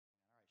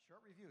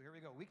review. Here we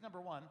go. Week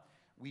number one,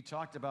 we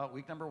talked about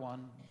week number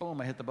one. Boom,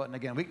 I hit the button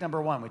again. Week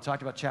number one, we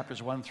talked about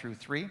chapters 1 through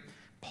 3.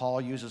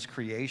 Paul uses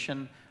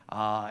creation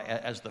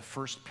as the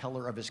first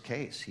pillar of his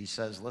case. He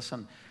says,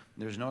 listen,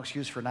 there's no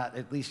excuse for not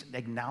at least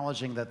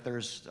acknowledging that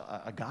there's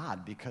a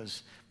God,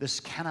 because this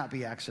cannot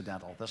be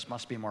accidental. This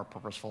must be more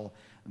purposeful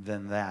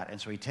than that. And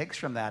so he takes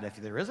from that, if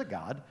there is a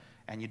God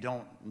and you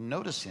don't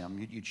notice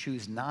him, you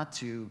choose not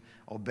to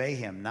obey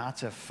him, not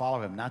to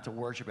follow him, not to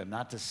worship him,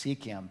 not to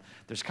seek him,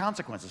 there's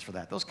consequences for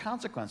that. Those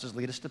consequences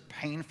lead us to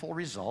painful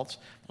results.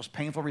 Those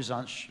painful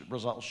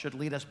results should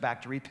lead us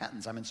back to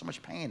repentance. I'm in so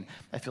much pain.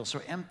 I feel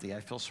so empty. I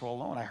feel so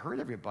alone. I hurt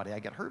everybody. I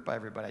get hurt by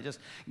everybody.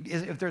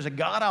 If there's a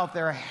God out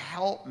there,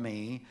 help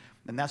me.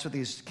 And that's what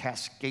these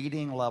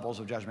cascading levels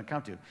of judgment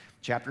come to.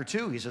 Chapter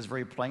 2, he says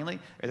very plainly,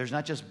 there's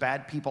not just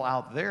bad people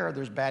out there,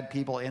 there's bad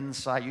people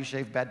inside. You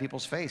shave bad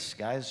people's face,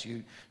 guys.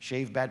 You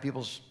shave bad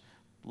people's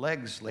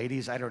legs,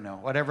 ladies, I don't know,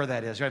 whatever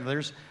that is.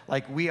 There's,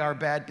 we are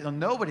bad people.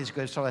 Nobody's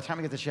good. So by the time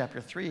we get to chapter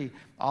 3,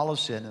 all have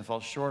sinned and fall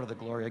short of the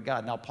glory of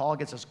God. Now, Paul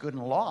gets us good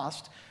and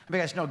lost. I mean,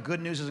 you guys know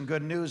good news isn't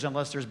good news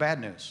unless there's bad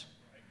news,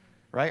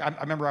 right? I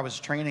remember I was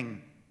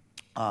training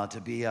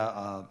to be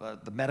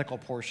the medical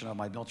portion of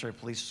my military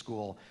police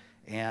school.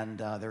 And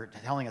they're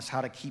telling us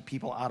how to keep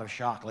people out of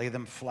shock. Lay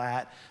them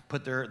flat,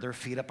 put their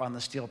feet up on the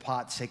steel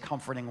pot, say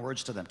comforting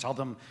words to them, tell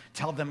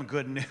them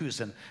good news.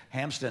 And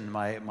Hamston,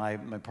 my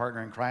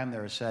partner in crime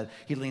there, said,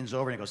 he leans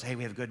over and he goes, hey,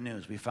 we have good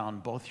news. We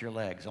found both your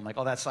legs. I'm like,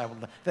 oh,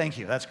 thank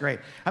you, that's great.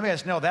 How many of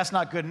you guys know that's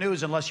not good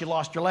news unless you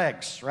lost your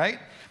legs, right?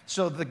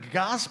 So the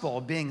gospel,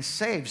 being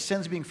saved,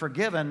 sins being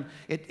forgiven,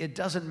 it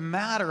doesn't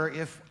matter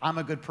if I'm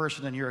a good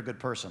person and you're a good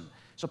person.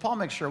 So Paul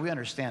makes sure we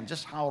understand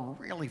just how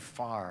really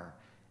far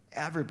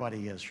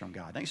everybody is from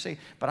God. Now you say,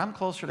 but I'm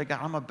closer to God.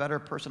 I'm a better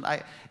person.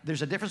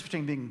 There's a difference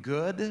between being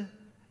good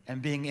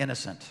and being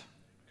innocent.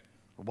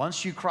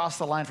 Once you cross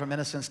the line from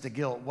innocence to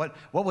guilt, what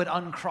would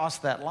uncross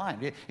that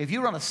line? If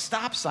you run a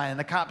stop sign and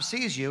the cop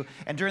sees you,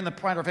 and during the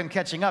point of him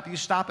catching up, you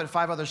stop at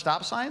 5 other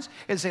stop signs,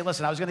 and say,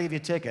 listen, I was going to give you a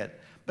ticket,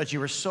 but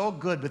you were so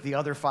good with the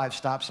other 5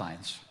 stop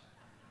signs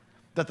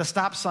that the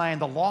stop sign,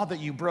 the law that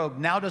you broke,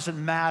 now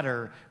doesn't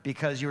matter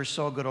because you were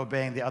so good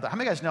obeying the other. How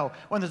many of you guys know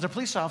when there's a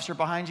police officer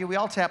behind you, we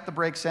all tap the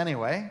brakes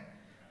anyway?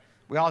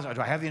 Do I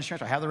have the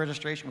insurance? Do I have the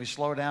registration? We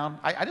slow down.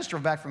 I just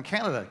drove back from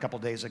Canada a couple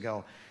days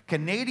ago.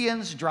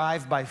 Canadians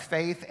drive by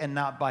faith and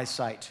not by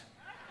sight.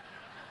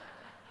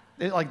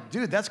 They're like,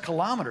 dude, that's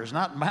kilometers,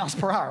 not miles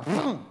per hour.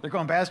 They're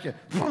going past you.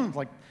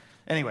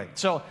 Anyway,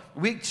 so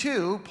week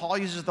 2, Paul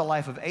uses the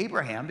life of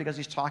Abraham because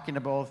he's talking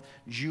to both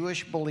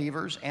Jewish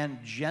believers and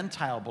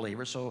Gentile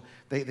believers. So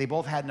they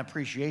both had an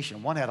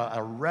appreciation. One had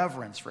a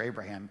reverence for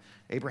Abraham.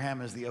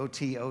 Abraham is the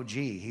OT-OG.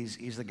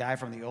 He's the guy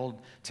from the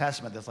Old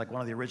Testament that's like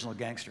one of the original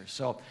gangsters.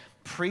 So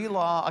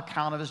pre-law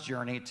account of his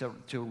journey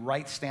to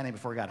right standing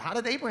before God. How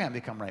did Abraham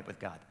become right with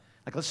God?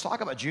 Let's talk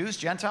about Jews,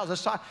 Gentiles.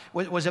 Let's talk.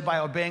 Was it by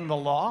obeying the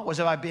law? Was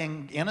it by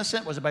being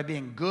innocent? Was it by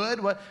being good?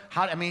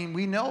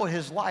 We know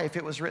his life.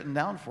 It was written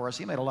down for us.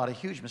 He made a lot of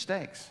huge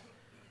mistakes.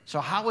 So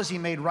how was he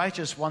made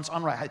righteous once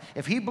unrighteous?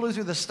 If he blew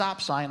through the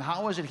stop sign,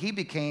 how was it he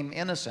became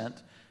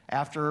innocent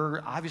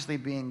after obviously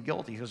being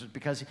guilty? It was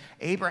because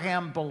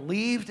Abraham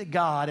believed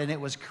God and it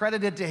was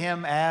credited to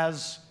him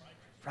as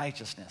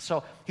righteousness.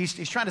 So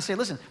he's trying to say,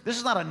 listen, this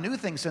is not a new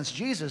thing since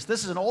Jesus.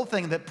 This is an old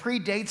thing that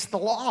predates the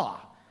law.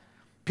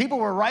 People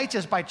were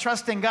righteous by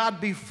trusting God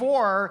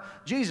before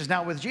Jesus.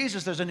 Now, with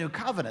Jesus, there's a new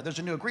covenant. There's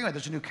a new agreement.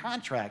 There's a new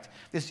contract.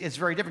 It's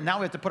very different. Now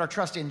we have to put our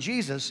trust in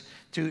Jesus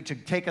to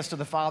take us to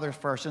the Father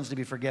for our sins to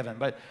be forgiven.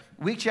 But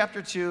week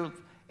chapter 2,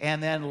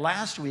 and then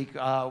last week, we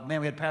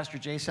had Pastor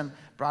Jason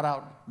brought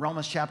out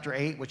Romans chapter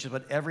 8, which is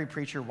what every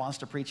preacher wants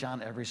to preach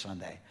on every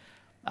Sunday.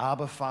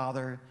 Abba,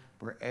 Father,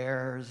 we're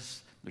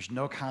heirs. There's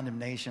no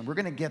condemnation. We're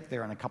going to get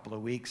there in a couple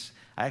of weeks.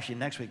 Actually,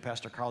 next week,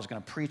 Pastor Carl is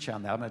going to preach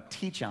on that. I'm going to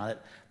teach on it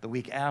the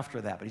week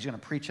after that, but he's going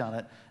to preach on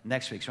it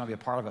next week. So you want to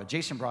be a part of it.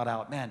 Jason brought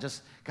out,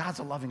 God's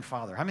a loving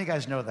Father. How many of you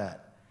guys know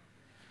that?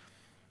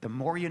 The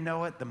more you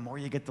know it, the more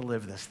you get to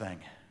live this thing.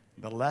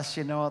 The less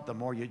you know it, the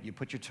more you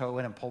put your toe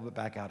in and pull it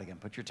back out again.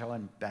 Put your toe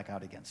in, back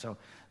out again. So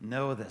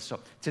know this. So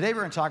today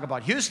we're going to talk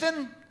about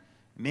Houston.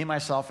 Me,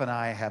 myself, and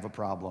I have a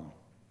problem.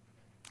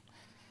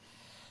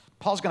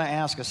 Paul's going to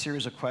ask a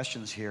series of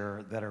questions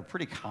here that are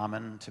pretty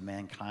common to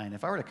mankind.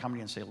 If I were to come to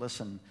you and say,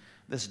 listen,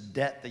 this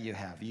debt that you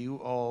have, you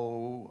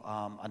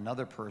owe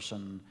another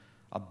person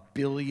 $1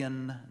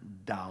 billion.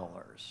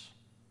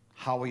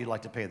 How would you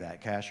like to pay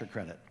that, cash or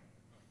credit?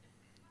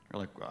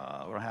 You're like,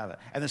 we don't have it.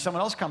 And then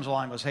someone else comes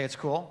along and goes, hey, it's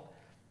cool.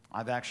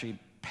 I've actually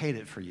paid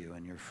it for you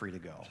and you're free to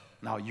go.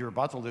 Now, you're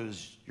about to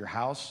lose your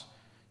house,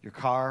 your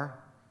car,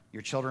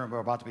 your children were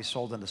about to be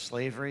sold into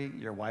slavery,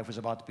 your wife was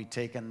about to be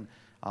taken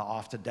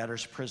off to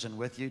debtor's prison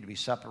with you, to be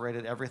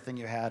separated. Everything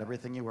you had,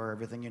 everything you were,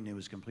 everything you knew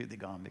is completely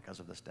gone because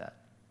of this debt.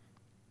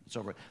 It's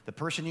over. The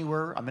person you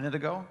were a minute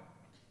ago,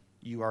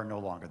 you are no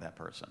longer that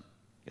person.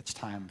 It's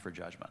time for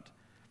judgment.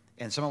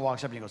 And someone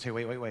walks up and he goes, hey,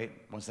 wait.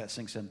 Once that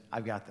sinks in,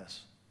 I've got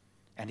this.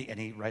 And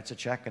he writes a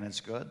check and it's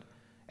good.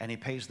 And he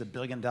pays the $1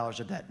 billion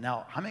of debt.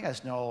 Now, how many of you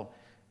guys know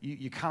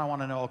you kind of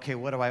want to know, okay,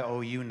 what do I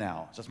owe you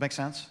now? Does this make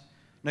sense?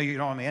 No, you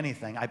don't owe me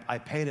anything. I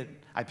paid it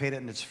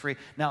and it's free.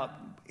 Now,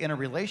 in a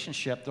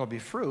relationship, there'll be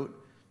fruit,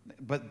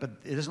 but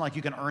it isn't like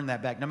you can earn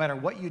that back. No matter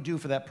what you do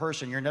for that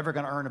person, you're never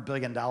going to earn $1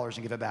 billion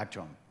and give it back to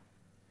him.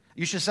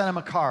 You should send him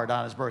a card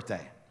on his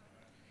birthday,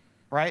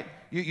 right?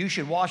 You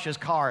should wash his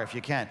car if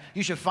you can.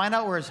 You should find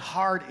out where his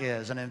heart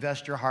is and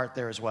invest your heart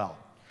there as well.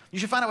 You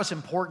should find out what's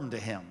important to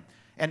him.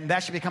 And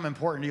that should become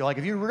important to you. Like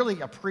if you really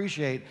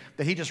appreciate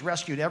that he just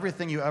rescued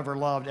everything you ever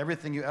loved,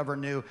 everything you ever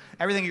knew,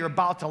 everything you're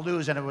about to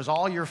lose, and it was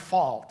all your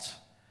fault,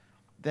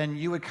 then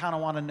you would kind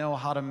of want to know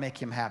how to make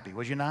him happy,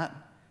 would you not?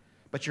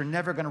 But you're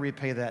never going to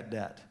repay that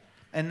debt.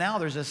 And now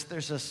there's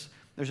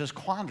this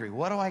quandary.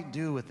 What do I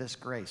do with this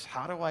grace?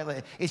 How do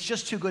I it's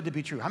just too good to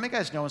be true. How many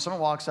guys know when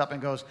someone walks up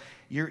and goes,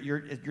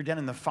 you're done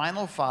in the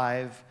final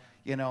five,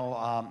 let me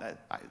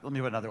put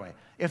it another way.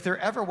 If there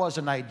ever was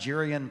a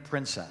Nigerian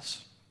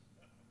princess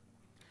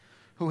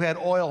who had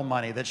oil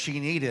money that she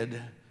needed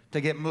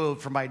to get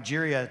moved from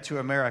Nigeria to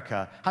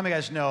America, how many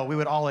guys know we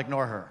would all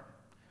ignore her?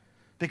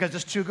 Because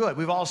it's too good.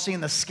 We've all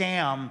seen the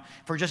scam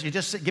for you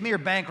just give me your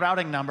bank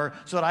routing number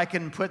so that I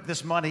can put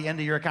this money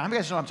into your account. How many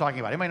guys know what I'm talking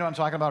about? Anybody know what I'm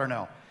talking about or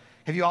no?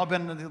 Have you all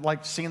been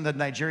seen the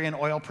Nigerian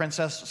oil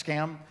princess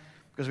scam?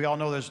 Because we all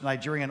know there's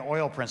Nigerian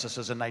oil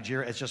princesses in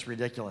Nigeria. It's just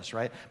ridiculous,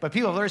 right? But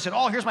people have literally said,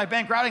 oh, here's my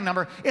bank routing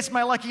number. It's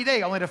my lucky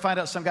day. Only to find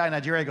out some guy in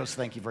Nigeria goes,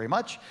 thank you very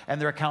much. And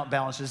their account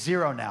balance is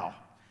zero now.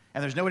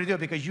 And there's no way to do it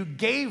because you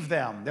gave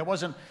them. That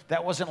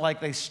wasn't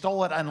like they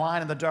stole it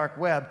online in the dark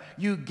web.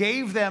 You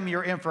gave them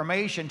your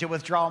information to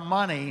withdraw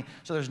money,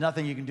 so there's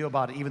nothing you can do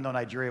about it, even though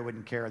Nigeria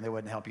wouldn't care and they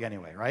wouldn't help you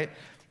anyway, right?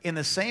 In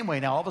the same way,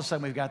 now all of a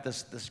sudden we've got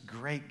this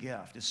great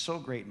gift. It's so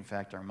great, in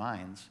fact, our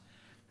minds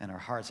and our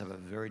hearts have a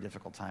very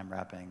difficult time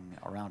wrapping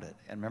around it.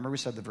 And remember we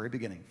said at the very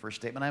beginning,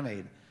 first statement I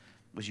made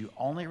was you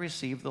only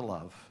receive the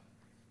love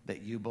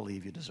that you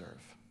believe you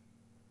deserve.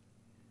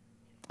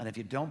 And if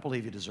you don't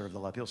believe you deserve the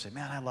love, people say,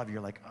 man, I love you.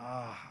 You're like,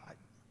 I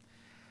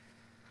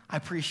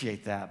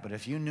appreciate that. But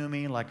if you knew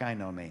me like I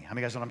know me, how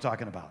many guys know what I'm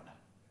talking about?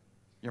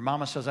 Your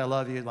mama says, I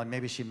love you, like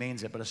maybe she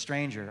means it, but a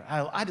stranger,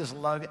 I just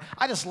love you.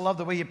 I just love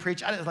the way you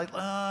preach. I just like,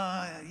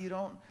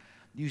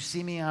 you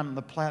see me on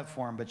the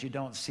platform, but you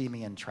don't see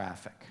me in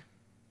traffic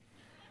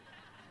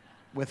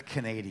with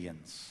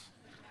Canadians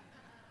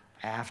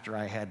after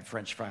I had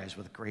French fries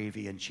with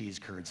gravy and cheese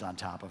curds on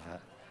top of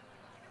it.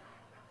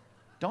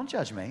 Don't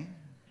judge me.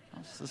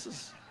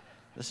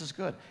 This is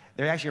good.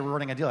 They actually were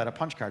running a deal. I had a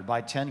punch card.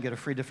 Buy 10, get a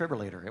free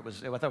defibrillator.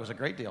 I thought it was a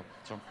great deal.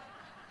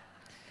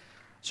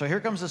 So here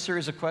comes a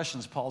series of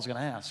questions Paul's going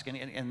to ask.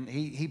 And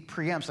he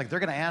preempts, like they're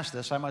going to ask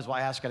this, so I might as well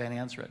ask it and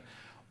answer it.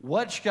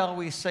 What shall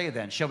we say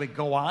then? Shall we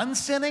go on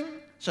sinning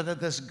so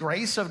that this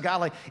grace of God,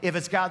 like if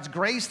it's God's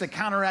grace that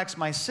counteracts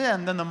my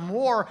sin, then the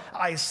more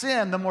I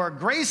sin, the more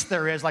grace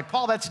there is. Like,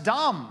 Paul, that's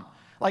dumb.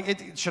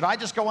 Like, should I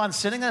just go on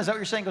sinning then? Is that what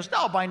you're saying? He goes,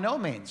 no, by no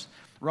means.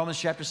 Romans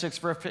chapter 6,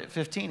 verse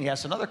 15, he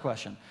asks another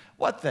question.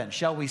 What then?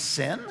 Shall we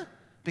sin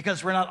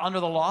because we're not under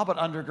the law but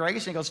under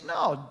grace? And he goes,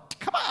 no,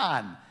 come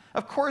on.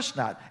 Of course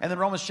not. And then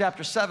Romans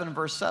chapter 7,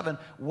 verse 7,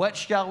 what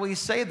shall we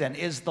say then?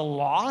 Is the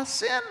law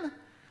sin?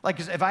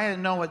 Like, if I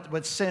hadn't known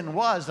what sin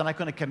was, then I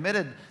couldn't have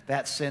committed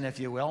that sin, if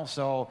you will.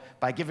 So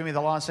by giving me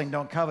the law and saying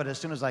don't covet, as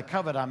soon as I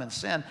covet, I'm in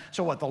sin.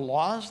 So what, the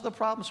law is the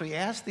problem? So he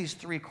asked these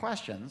three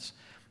questions.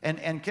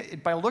 And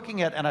by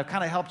looking at, and I've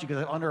kind of helped you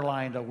because I've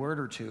underlined a word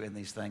or two in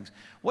these things.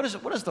 What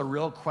is the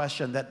real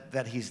question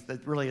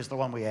that really is the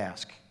one we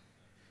ask?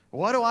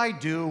 What do I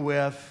do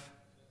with?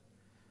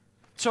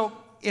 So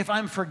if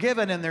I'm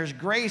forgiven and there's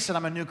grace and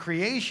I'm a new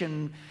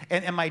creation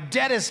and my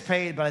debt is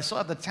paid, but I still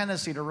have the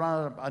tendency to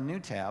run a new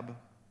tab,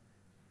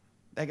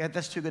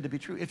 that's too good to be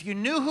true. If you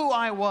knew who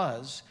I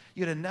was,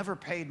 you'd have never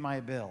paid my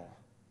bill.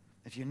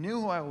 If you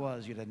knew who I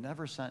was, you'd have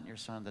never sent your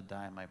son to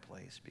die in my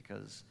place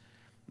because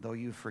though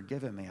you've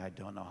forgiven me, I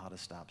don't know how to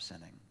stop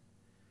sinning.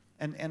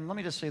 And let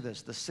me just say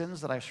this. The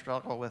sins that I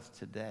struggle with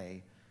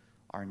today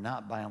are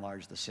not, by and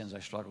large, the sins I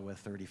struggled with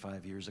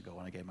 35 years ago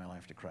when I gave my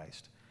life to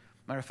Christ.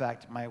 Matter of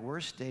fact, my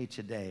worst day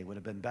today would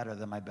have been better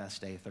than my best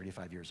day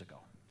 35 years ago.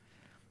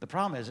 The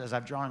problem is, as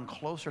I've drawn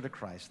closer to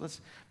Christ,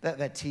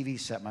 that TV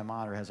set, my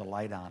monitor has a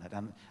light on it,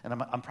 and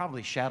I'm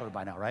probably shadowed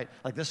by now, right?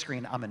 Like this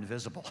screen, I'm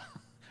invisible,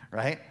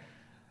 right?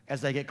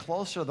 As I get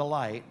closer to the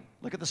light,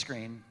 look at the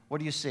screen, what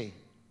do you see?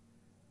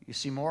 You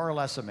see more or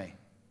less of me?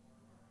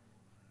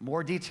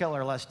 More detail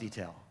or less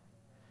detail?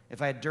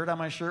 If I had dirt on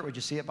my shirt, would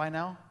you see it by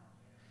now?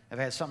 If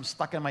I had something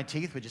stuck in my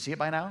teeth, would you see it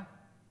by now?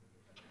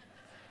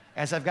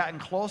 As I've gotten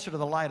closer to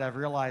the light, I've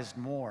realized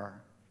more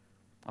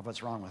of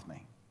what's wrong with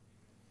me.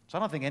 So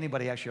I don't think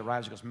anybody actually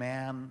arrives and goes,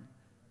 man,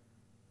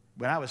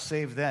 when I was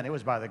saved then, it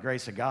was by the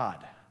grace of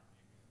God.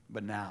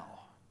 But now,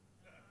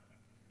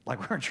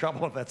 like we're in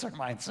trouble if that's our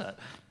mindset.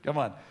 Come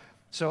on.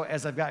 So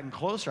as I've gotten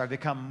closer, I've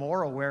become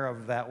more aware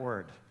of that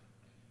word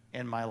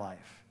in my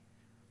life.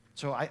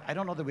 So I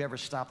don't know that we ever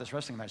stop this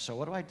wrestling match. So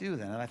what do I do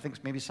then? And I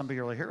think maybe some of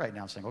you are here right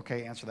now saying,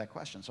 okay, answer that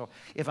question. So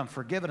if I'm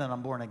forgiven and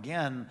I'm born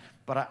again,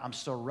 but I'm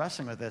still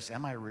wrestling with this,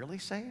 am I really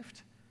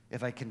saved?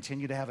 if I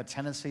continue to have a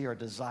tendency or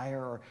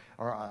desire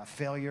or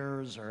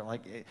failures or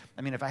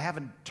if I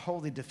haven't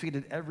totally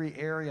defeated every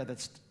area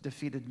that's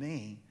defeated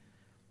me,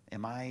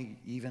 am I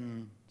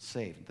even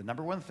saved? The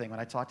number one thing when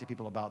I talk to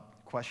people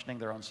about questioning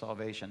their own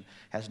salvation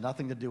has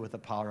nothing to do with the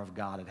power of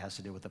God. It has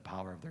to do with the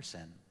power of their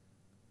sin.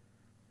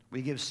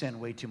 We give sin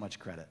way too much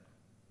credit.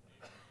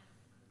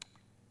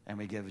 And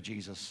we give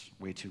Jesus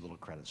way too little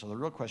credit. So the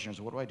real question is,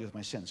 what do I do with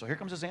my sin? So here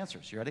comes his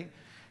answers. You ready?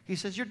 He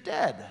says, you're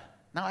dead.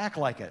 Now act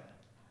like it.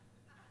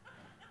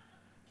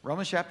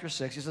 Romans chapter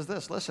 6, he says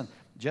this, listen,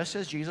 just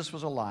as Jesus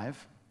was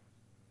alive,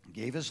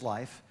 gave his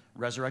life,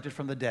 resurrected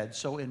from the dead,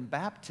 so in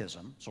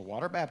baptism, so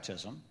water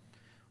baptism,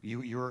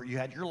 you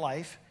had your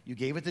life, you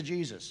gave it to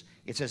Jesus.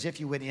 It's as if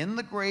you went in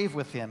the grave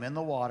with him in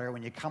the water.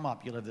 When you come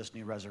up, you live this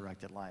new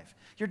resurrected life.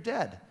 You're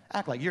dead.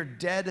 Act like you're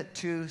dead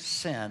to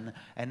sin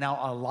and now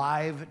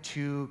alive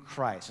to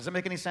Christ. Does that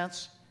make any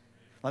sense?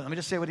 Let me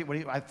just say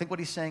I think what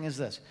he's saying is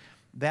this.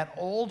 That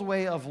old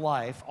way of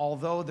life,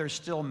 although there's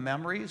still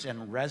memories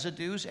and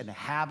residues and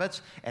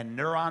habits and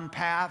neuron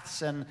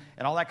paths and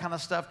all that kind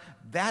of stuff,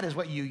 that is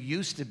what you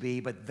used to be,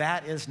 but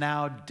that is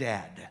now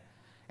dead.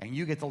 And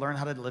you get to learn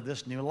how to live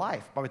this new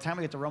life. By the time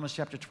we get to Romans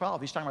chapter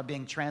 12, he's talking about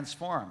being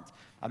transformed.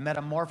 A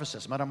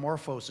metamorphosis.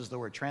 Metamorphos is the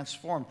word.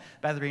 Transformed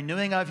by the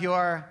renewing of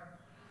your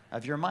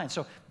mind.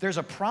 So there's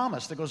a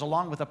promise that goes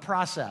along with a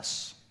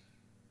process.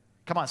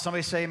 Come on,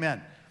 somebody say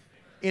amen.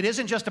 It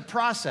isn't just a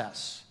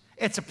process.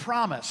 It's a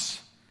promise.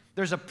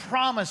 There's a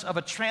promise of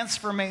a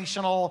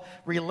transformational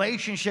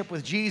relationship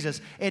with Jesus.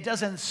 It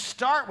doesn't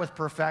start with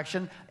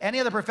perfection, any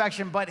other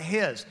perfection but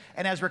his.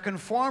 And as we're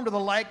conformed to the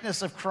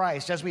likeness of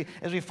Christ, as we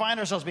find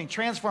ourselves being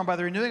transformed by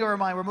the renewing of our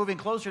mind, we're moving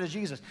closer to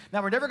Jesus.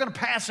 Now, we're never going to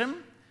pass him,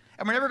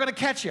 and we're never going to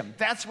catch him.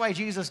 That's why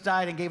Jesus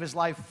died and gave his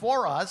life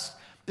for us,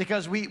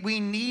 because we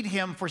need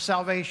him for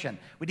salvation.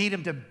 We need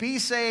him to be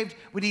saved.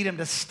 We need him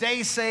to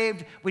stay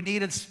saved. We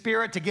need his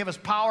Spirit to give us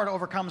power to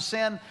overcome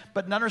sin.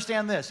 But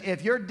understand this,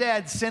 if you're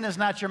dead, sin is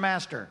not your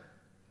master.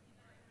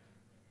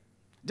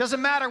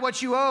 Doesn't matter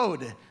what you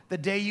owed. The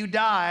day you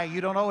die,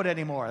 you don't owe it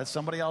anymore. That's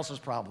somebody else's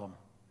problem.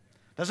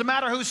 Doesn't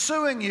matter who's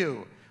suing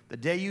you. The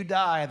day you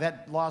die,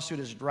 that lawsuit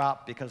is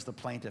dropped because the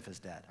plaintiff is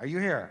dead. Are you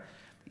here?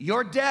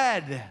 You're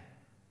dead.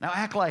 Now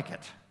act like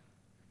it.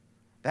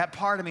 That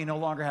part of me no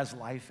longer has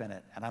life in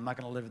it, and I'm not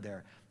going to live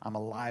there. I'm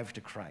alive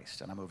to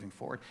Christ, and I'm moving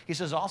forward. He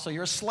says also,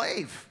 you're a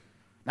slave.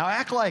 Now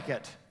act like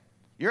it.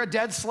 You're a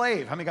dead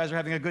slave. How many guys are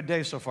having a good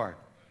day so far?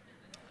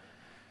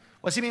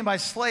 What's he mean by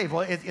slave?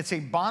 Well, it's a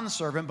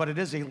bondservant, but it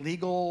is a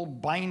legal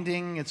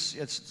binding.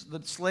 It's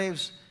the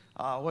slaves,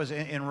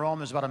 in Rome,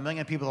 there's about 1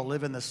 million people that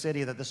live in the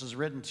city that this is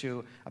written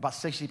to. About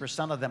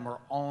 60% of them were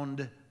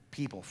owned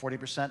people,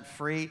 40%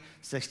 free,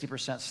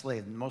 60%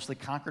 slave, mostly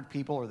conquered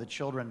people or the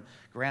children,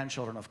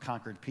 grandchildren of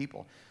conquered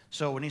people.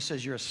 So when he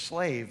says you're a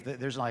slave,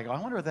 there's I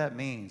wonder what that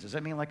means. Does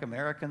that mean like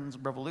American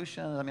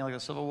Revolution? Does that mean like a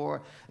Civil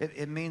War?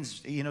 It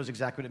means, he knows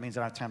exactly what it means. I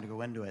don't have time to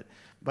go into it.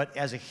 But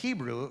as a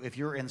Hebrew, if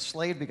you're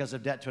enslaved because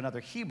of debt to another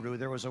Hebrew,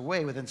 there was a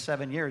way within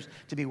 7 years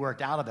to be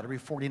worked out of it. Every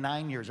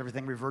 49 years,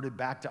 everything reverted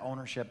back to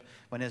ownership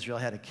when Israel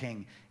had a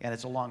king. And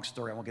it's a long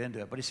story. I won't get into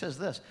it. But he says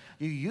this,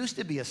 you used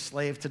to be a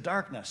slave to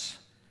darkness.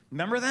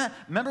 Remember that?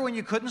 Remember when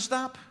you couldn't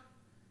stop?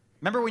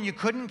 Remember when you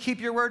couldn't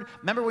keep your word?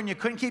 Remember when you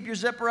couldn't keep your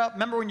zipper up?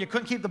 Remember when you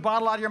couldn't keep the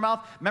bottle out of your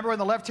mouth? Remember when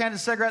the left-handed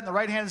cigarette and the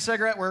right-handed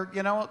cigarette were,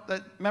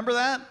 remember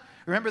that?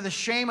 Remember the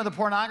shame of the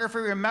pornography?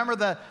 Remember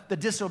the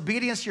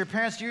disobedience to your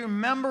parents? Do you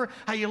remember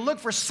how you looked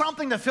for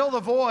something to fill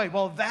the void?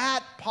 Well,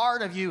 that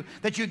part of you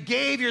that you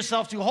gave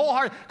yourself to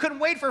wholeheartedly, couldn't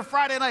wait for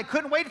Friday night,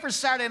 couldn't wait for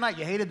Saturday night.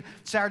 You hated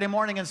Saturday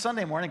morning and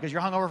Sunday morning because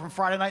you're hungover from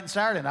Friday night and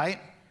Saturday night.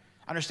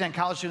 I understand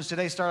college students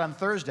today start on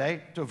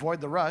Thursday to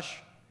avoid the rush.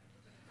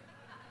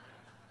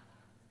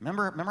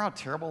 Remember how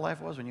terrible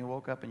life was when you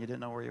woke up and you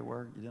didn't know where you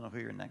were? You didn't know who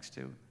you were next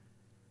to?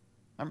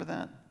 Remember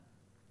that?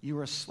 You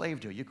were a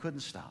slave to it. You couldn't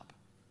stop.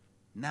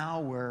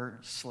 Now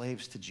we're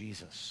slaves to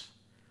Jesus.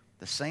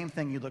 The same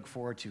thing you look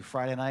forward to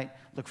Friday night,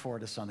 look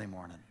forward to Sunday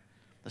morning.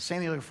 The same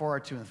thing you look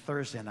forward to on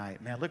Thursday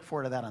night. Man, look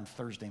forward to that on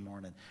Thursday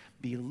morning.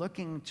 Be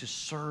looking to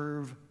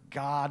serve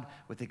God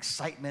with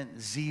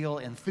excitement, zeal,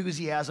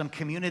 enthusiasm,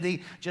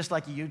 community, just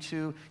like you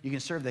two. You can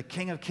serve the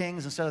King of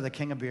Kings instead of the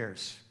King of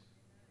Beers.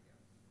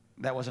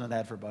 That wasn't an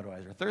ad for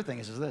Budweiser. Third thing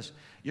is this,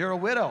 you're a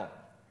widow.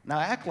 Now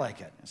act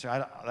like it.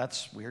 So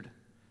that's weird.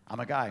 I'm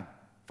a guy.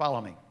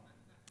 Follow me.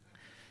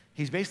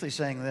 He's basically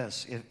saying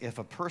this, if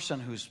a person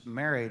who's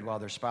married while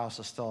their spouse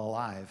is still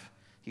alive,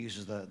 he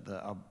uses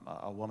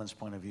a woman's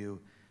point of view,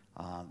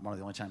 one of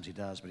the only times he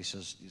does, but he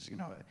says,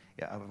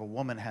 if a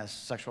woman has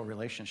sexual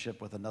relationship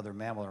with another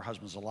man while her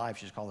husband's alive,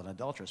 she's called an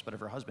adulteress. But if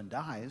her husband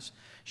dies,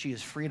 she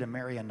is free to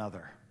marry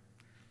another.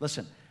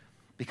 Listen,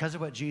 because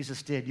of what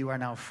Jesus did, you are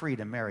now free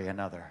to marry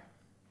another.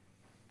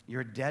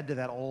 You're dead to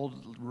that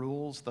old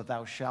rules, the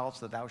thou shalt,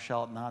 the thou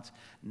shalt nots.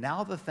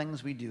 Now the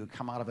things we do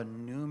come out of a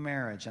new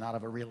marriage and out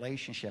of a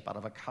relationship, out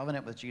of a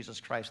covenant with Jesus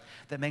Christ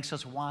that makes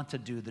us want to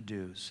do the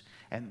do's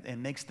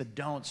and makes the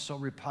don'ts so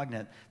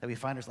repugnant that we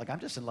find ourselves like, I'm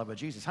just in love with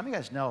Jesus. How many of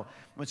you guys know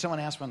when someone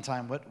asked one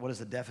time, what is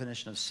the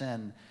definition of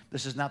sin?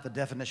 This is not the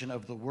definition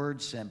of the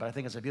word sin, but I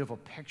think it's a beautiful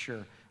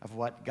picture of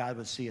what God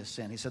would see as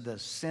sin. He said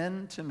this,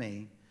 sin to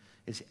me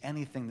is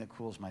anything that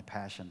cools my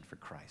passion for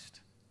Christ.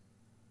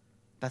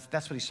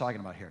 That's what he's talking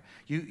about here.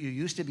 You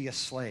used to be a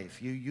slave.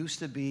 You used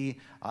to be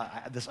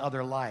this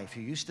other life.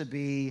 You used to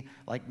be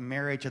like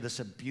married to this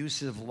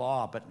abusive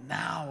law, but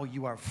now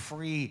you are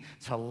free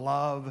to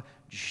love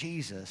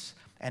Jesus.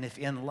 And if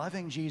in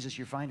loving Jesus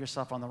you find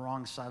yourself on the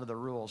wrong side of the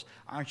rules,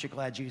 aren't you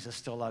glad Jesus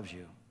still loves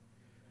you?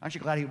 Aren't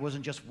you glad he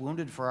wasn't just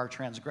wounded for our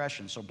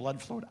transgression, so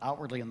blood flowed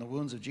outwardly in the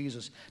wounds of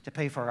Jesus to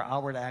pay for our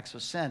outward acts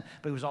of sin,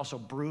 but he was also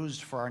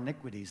bruised for our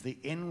iniquities, the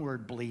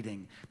inward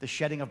bleeding, the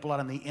shedding of blood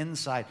on the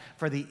inside,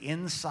 for the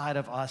inside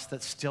of us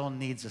that still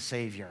needs a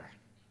Savior.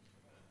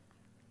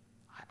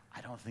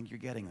 I don't think you're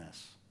getting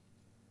this.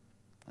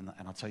 And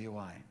I'll tell you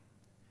why.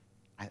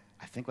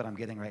 I think what I'm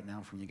getting right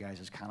now from you guys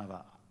is kind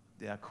of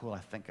yeah, cool, I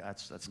think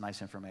that's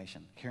nice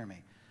information. Hear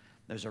me.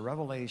 There's a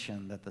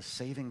revelation that the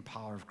saving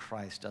power of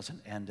Christ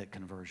doesn't end at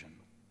conversion.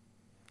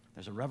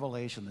 There's a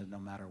revelation that no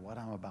matter what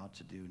I'm about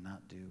to do,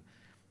 not do,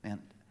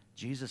 man,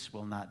 Jesus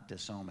will not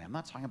disown me. I'm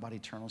not talking about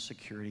eternal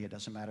security. It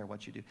doesn't matter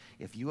what you do.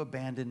 If you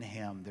abandon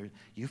him,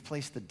 you've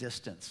placed the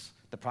distance.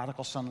 The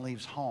prodigal son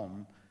leaves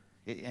home,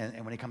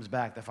 and when he comes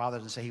back, the father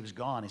doesn't say he was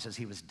gone. He says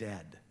he was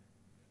dead.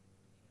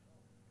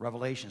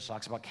 Revelation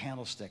talks about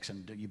candlesticks,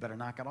 and you better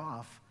knock it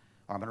off,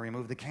 or I'm going to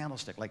remove the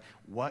candlestick. Like,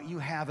 what you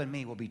have in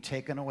me will be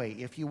taken away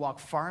if you walk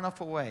far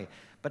enough away.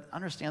 But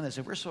understand this,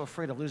 if we're so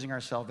afraid of losing our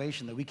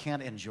salvation that we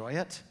can't enjoy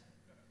it,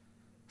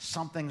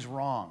 something's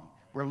wrong.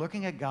 We're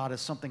looking at God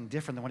as something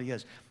different than what he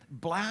is.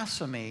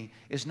 Blasphemy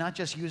is not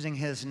just using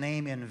his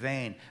name in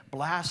vain.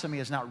 Blasphemy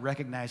is not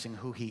recognizing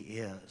who he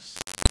is.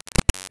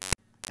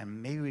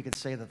 And maybe we could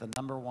say that the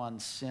number one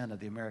sin of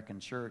the American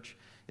church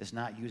is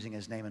not using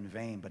his name in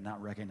vain, but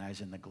not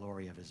recognizing the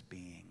glory of his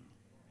being.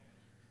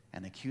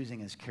 And accusing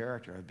his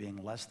character of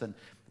being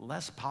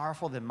less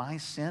powerful than my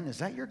sin. Is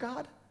that your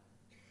God?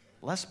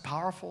 Less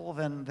powerful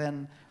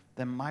than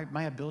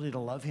my ability to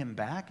love him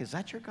back? Is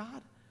that your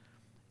God?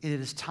 It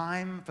is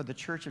time for the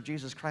Church of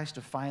Jesus Christ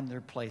to find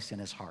their place in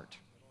his heart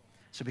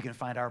so we can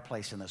find our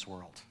place in this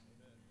world.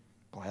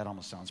 Boy, that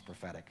almost sounds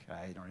prophetic.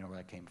 I don't know where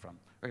that came from.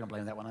 We're going to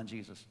blame that one on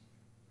Jesus.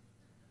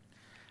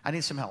 I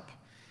need some help.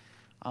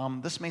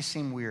 This may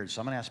seem weird,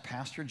 so I'm going to ask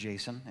Pastor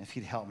Jason if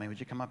he'd help me. Would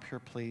you come up here,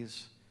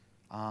 please?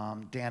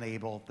 Dan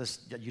Abel,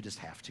 you just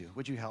have to.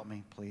 Would you help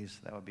me, please?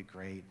 That would be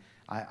great.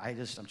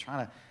 I'm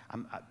trying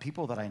to,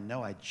 people that I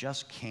know I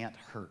just can't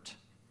hurt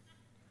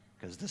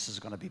because this is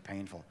going to be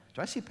painful.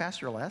 Do I see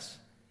Pastor Les?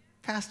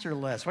 Pastor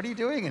Les, what are you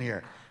doing in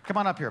here? Come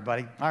on up here,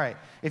 buddy. All right.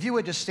 If you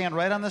would just stand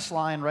right on this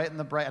line, right in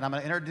the bright, and I'm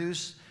going to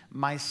introduce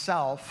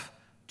myself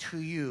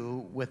to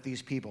you with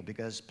these people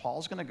because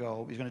Paul's going to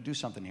go, he's going to do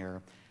something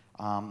here.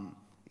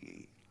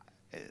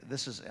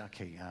 This is,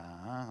 okay,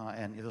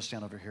 and you'll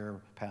stand over here,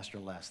 Pastor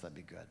Les, that'd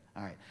be good.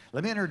 All right,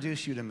 let me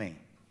introduce you to me.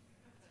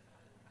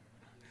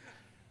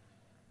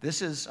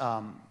 This is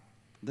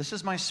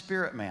my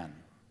spirit man.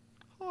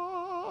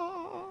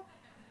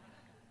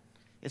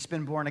 It's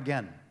been born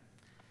again.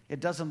 It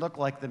doesn't look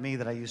like the me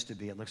that I used to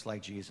be. It looks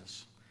like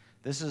Jesus.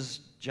 This is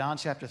John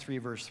chapter 3,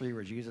 verse 3,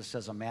 where Jesus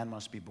says a man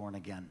must be born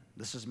again.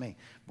 This is me,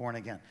 born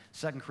again.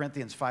 2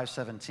 Corinthians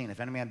 5:17, if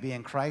any man be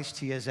in Christ,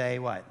 he is a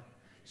what?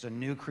 It's a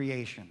new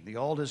creation. The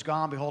old is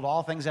gone. Behold,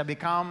 all things have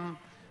become,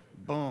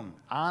 boom,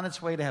 on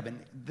its way to heaven.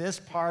 This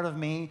part of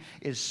me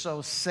is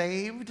so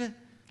saved.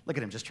 Look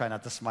at him, just try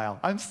not to smile.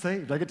 I'm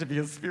saved. I get to be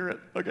his spirit.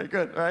 Okay,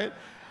 good, right?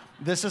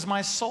 This is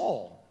my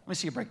soul. Let me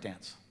see you break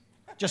dance.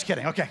 Just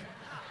kidding. Okay.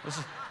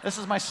 This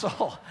is my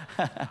soul.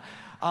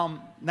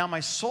 Now,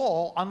 my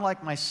soul,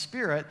 unlike my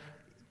spirit,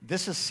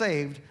 this is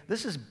saved.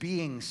 This is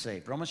being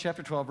saved. Romans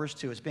chapter 12, verse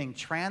 2 is being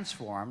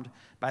transformed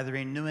by the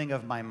renewing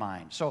of my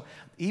mind. So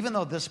even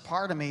though this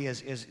part of me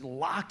is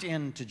locked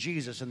into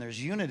Jesus and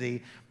there's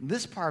unity,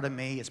 this part of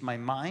me is my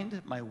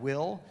mind, my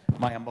will,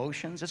 my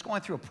emotions. It's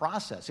going through a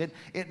process.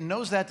 It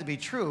knows that to be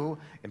true.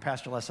 And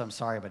Pastor Les, I'm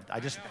sorry, but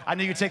I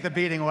knew you'd take the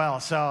beating well.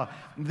 So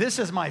this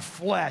is my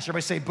flesh.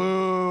 Everybody say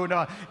boo.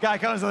 No, guy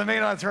comes to the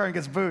main auditorium and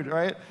gets booed,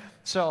 right?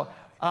 So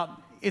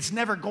it's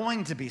never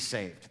going to be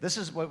saved. This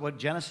is what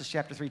Genesis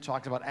chapter 3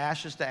 talked about,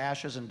 ashes to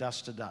ashes and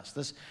dust to dust.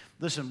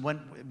 Listen,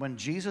 when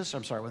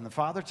the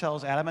Father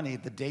tells Adam and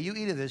Eve, the day you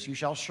eat of this, you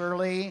shall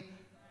surely,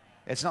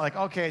 it's not like,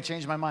 okay, I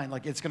changed my mind,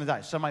 like it's going to die.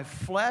 So my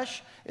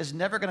flesh is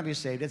never going to be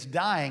saved. It's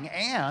dying,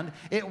 and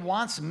it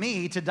wants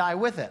me to die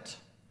with it.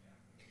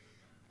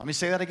 Let me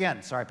say that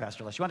again. Sorry,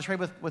 Pastor Les. You want to trade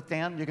with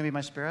Dan? You can be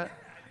my spirit?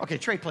 Okay,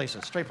 trade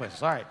places.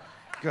 All right,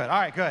 good. All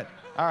right, good.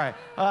 All right.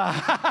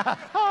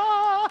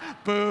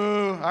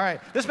 Boo. All right.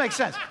 This makes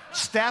sense.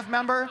 Staff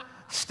member,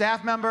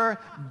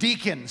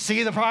 deacon.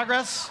 See the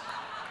progress?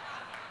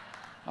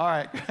 All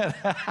right.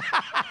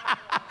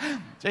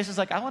 Jason's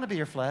like, I want to be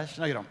your flesh.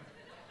 No, you don't.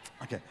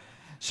 Okay.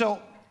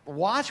 So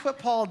watch what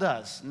Paul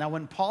does. Now,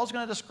 when Paul's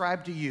going to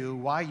describe to you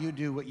why you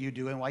do what you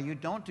do and why you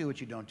don't do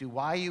what you don't do,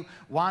 why you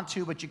want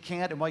to but you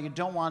can't, and why you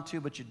don't want to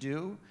but you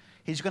do,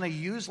 he's going to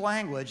use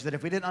language that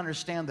if we didn't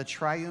understand the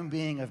triune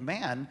being of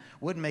man,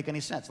 wouldn't make any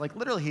sense. Like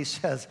literally he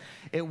says,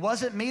 it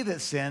wasn't me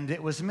that sinned,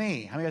 it was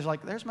me. I mean, I was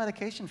like, there's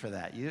medication for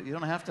that. You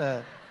don't have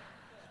to.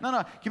 No.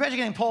 Can you imagine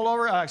getting pulled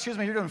over? Excuse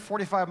me, you're doing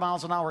 45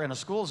 miles an hour in a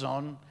school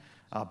zone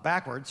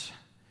backwards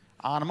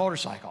on a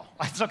motorcycle.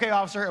 It's okay,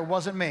 officer, it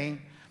wasn't me,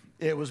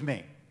 it was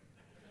me.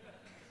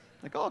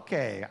 Like,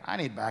 okay, I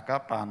need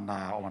backup on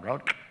Owen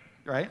Road,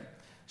 right?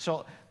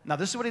 So now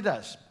this is what he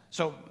does.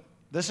 So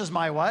this is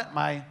my what?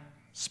 My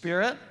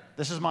spirit.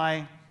 This is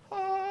my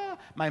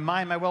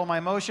mind, my will, my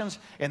emotions,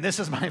 and this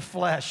is my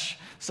flesh.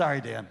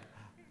 Sorry, Dan.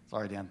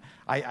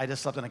 I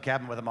just slept in a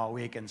cabin with him all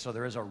week, and so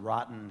there is a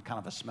rotten kind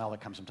of a smell that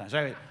comes sometimes.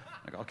 Anyway,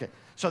 okay,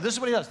 so this is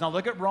what he does. Now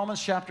look at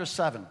Romans chapter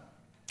 7,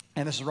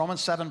 and this is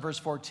Romans 7, verse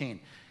 14.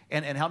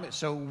 And help me.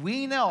 So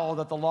we know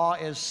that the law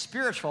is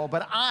spiritual,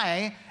 but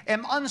I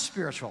am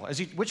unspiritual.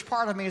 Which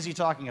part of me is he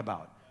talking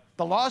about?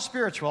 The law is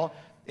spiritual.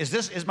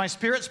 Is my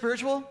spirit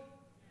spiritual?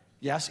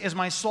 Yes. Is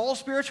my soul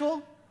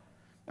spiritual?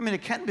 I mean,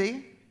 it can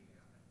be,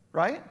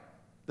 right?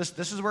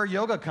 This is where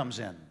yoga comes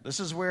in.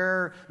 This is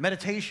where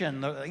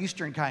meditation, the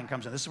Eastern kind,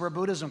 comes in. This is where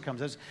Buddhism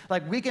comes in. It's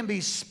like we can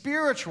be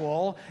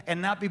spiritual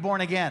and not be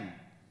born again.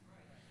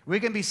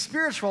 We can be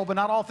spiritual, but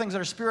not all things that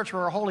are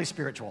spiritual are wholly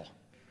spiritual.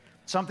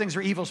 Some things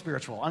are evil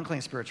spiritual,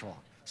 unclean spiritual.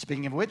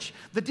 Speaking of which,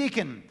 the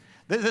deacon.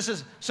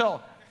 So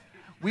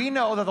we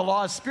know that the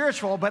law is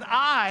spiritual, but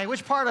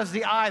which part is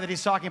the I that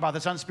he's talking about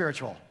that's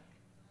unspiritual?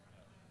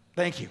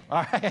 Thank you.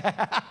 All right.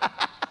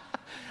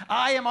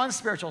 I am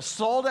unspiritual,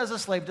 sold as a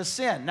slave to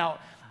sin. Now,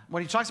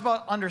 when he talks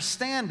about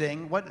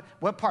understanding,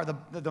 what part?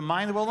 The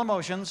mind, the will, the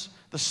emotions,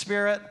 the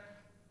spirit,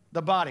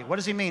 the body. What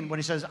does he mean when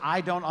he says,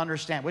 I don't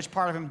understand? Which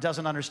part of him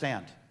doesn't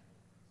understand?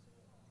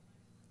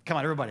 Come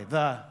on, everybody.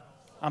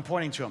 I'm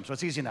pointing to him, so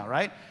it's easy now,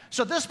 right?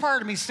 So this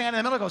part of me standing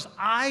in the middle goes,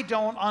 I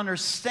don't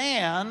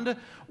understand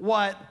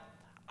what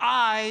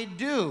I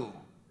do.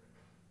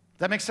 Does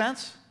that make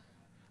sense?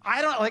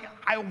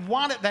 I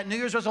wanted that New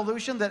Year's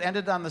resolution that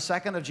ended on the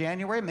 2nd of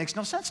January. It makes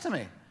no sense to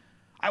me.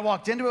 I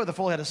walked into it with a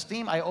full head of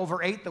steam. I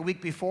overate the week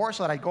before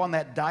so that I'd go on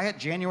that diet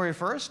January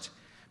 1st.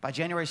 By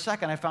January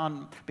 2nd, I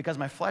found, because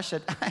my flesh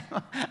said,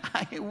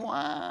 I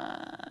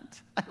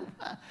want,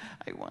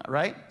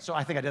 right? So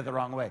I think I did it the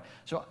wrong way.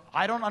 So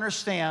I don't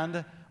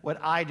understand what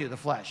I do, the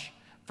flesh.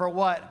 For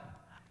what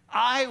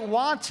I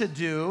want to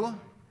do,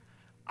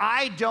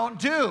 I don't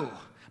do.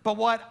 But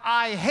what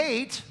I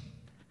hate,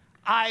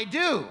 I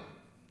do.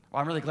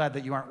 Well, I'm really glad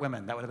that you aren't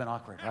women. That would have been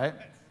awkward, right?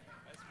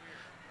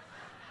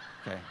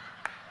 Okay,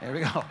 there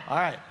we go. All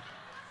right.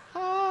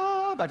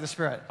 Back to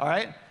spirit, all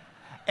right?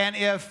 And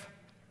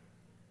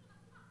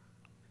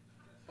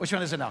which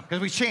one is it now?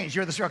 Because we changed.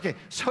 You're the spirit. Okay,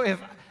 so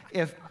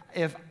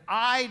if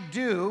I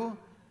do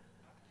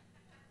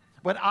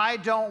what I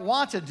don't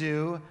want to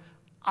do,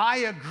 I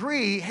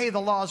agree, hey, the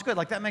law is good.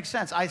 Like, that makes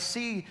sense. I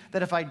see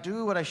that if I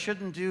do what I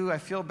shouldn't do, I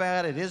feel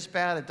bad, it is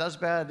bad, it does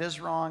bad, it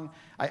is wrong.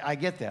 I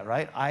get that,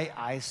 right?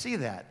 I see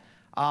that.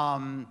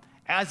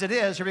 As it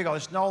is, here we go,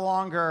 it's no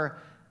longer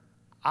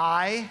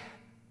I,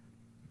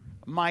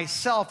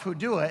 myself who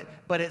do it,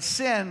 but it's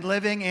sin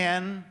living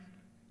in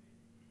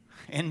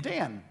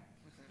Dan.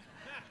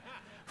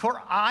 For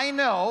I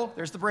know,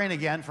 there's the brain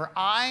again, for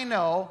I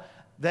know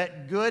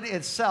that good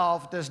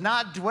itself does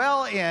not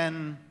dwell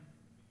in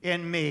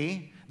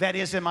me, that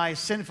is in my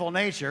sinful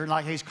nature,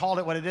 like he's called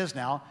it what it is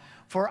now.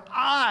 For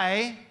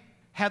I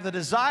have the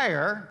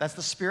desire, that's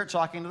the spirit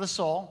talking to the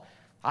soul,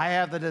 I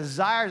have the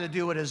desire to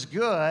do what is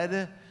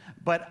good,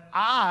 but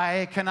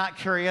I cannot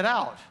carry it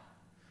out.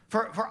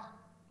 For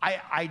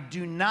I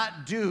do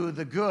not do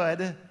the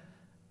good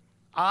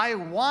I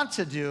want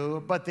to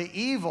do, but the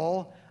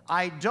evil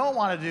I don't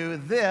want to do,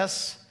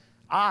 this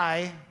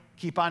I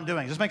keep on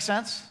doing. Does this make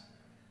sense?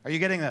 Are you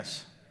getting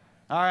this?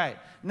 All right.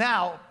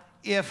 Now,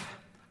 if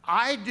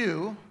I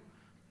do,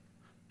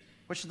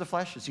 which is the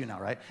flesh? It's you now,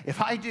 right?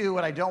 If I do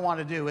what I don't want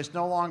to do, it's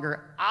no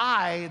longer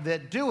I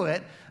that do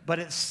it, but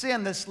it's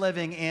sin that's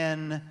living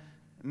in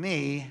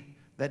me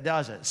that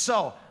does it.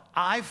 So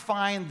I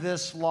find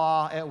this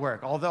law at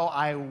work. Although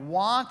I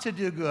want to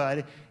do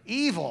good,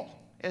 evil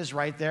is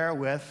right there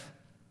with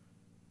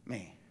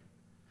me.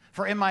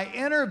 For in my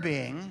inner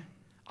being,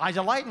 I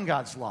delight in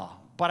God's law,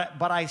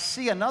 but I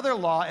see another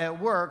law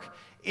at work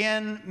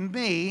in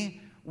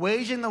me,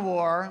 waging the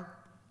war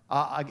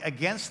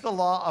against the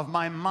law of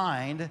my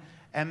mind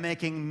and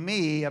making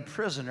me a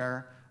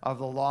prisoner of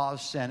the law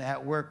of sin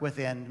at work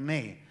within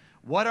me.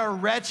 What a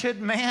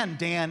wretched man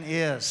Dan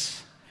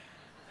is.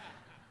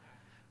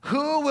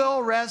 Who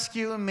will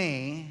rescue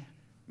me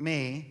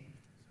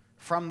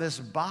from this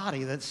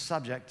body that's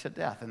subject to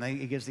death? And then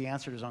he gives the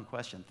answer to his own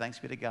question. Thanks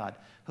be to God,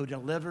 who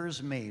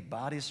delivers me,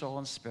 body, soul,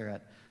 and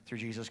spirit, through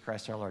Jesus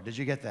Christ our Lord. Did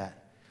you get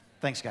that?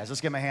 Thanks, guys.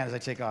 Let's give him a hand as I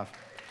take off.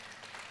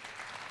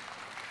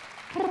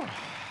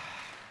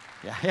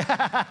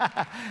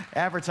 Yeah.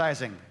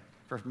 Advertising.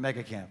 for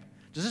mega camp.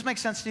 Does this make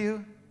sense to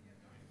you?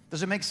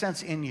 Does it make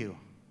sense in you?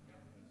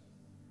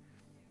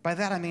 By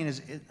that I mean,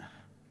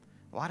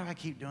 why do I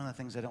keep doing the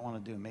things I don't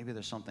want to do? Maybe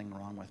there's something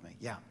wrong with me.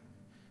 Yeah,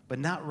 but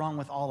not wrong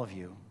with all of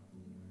you.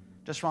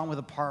 Just wrong with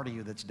a part of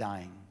you that's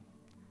dying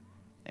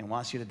and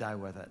wants you to die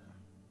with it.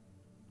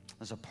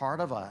 There's a part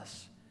of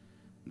us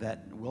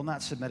that will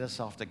not submit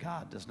itself to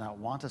God, does not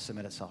want to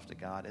submit itself to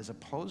God, is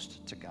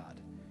opposed to God.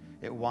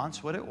 It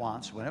wants what it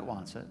wants when it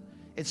wants it.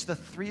 It's the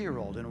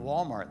 3-year-old in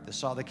Walmart that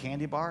saw the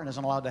candy bar and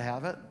isn't allowed to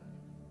have it.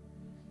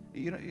 I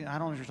don't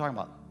know what you're talking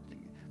about.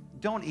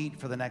 Don't eat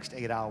for the next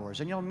 8 hours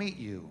and you'll meet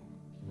you.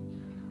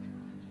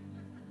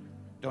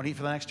 Don't eat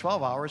for the next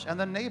 12 hours and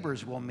the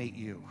neighbors will meet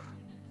you.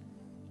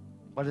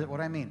 What do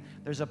I mean?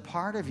 There's a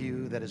part of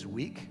you that is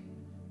weak,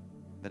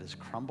 that is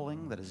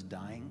crumbling, that is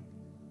dying.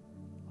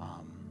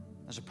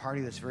 There's a part of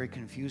you that's very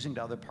confusing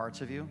to other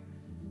parts of you,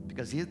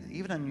 because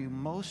even when you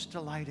most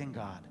delight in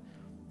God,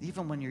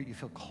 even when you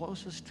feel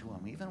closest to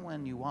Him, even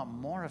when you want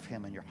more of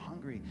Him and you're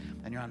hungry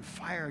and you're on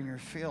fire and you're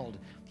filled,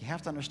 you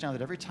have to understand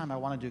that every time I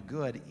want to do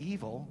good,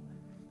 evil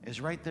is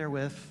right there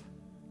with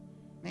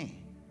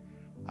me.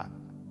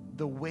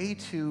 The way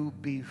to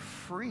be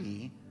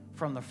free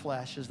from the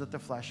flesh is that the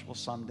flesh will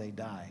someday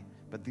die.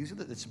 But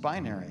it's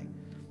binary.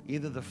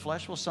 Either the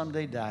flesh will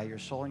someday die, your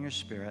soul and your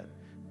spirit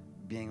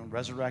being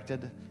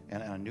resurrected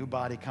and a new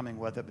body coming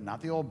with it, but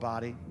not the old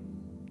body,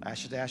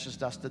 ashes to ashes,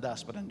 dust to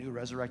dust, but a new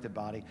resurrected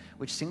body,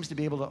 which seems to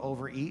be able to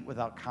overeat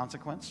without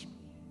consequence,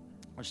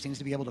 which seems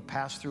to be able to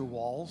pass through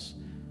walls,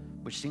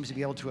 which seems to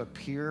be able to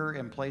appear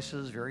in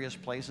places, various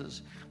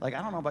places. Like,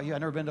 I don't know about you,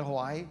 I've never been to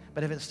Hawaii,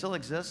 but if it still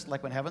exists,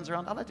 like when heaven's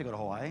around, I'd like to go to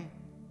Hawaii.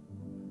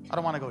 I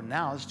don't want to go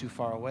now, it's too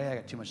far away, I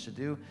got too much to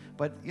do.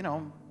 But,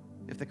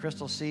 if the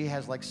Crystal Sea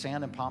has like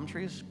sand and palm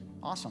trees,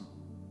 awesome,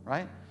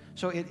 right?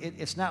 So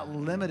it's not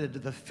limited to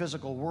the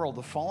physical world,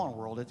 the fallen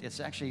world. It's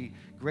actually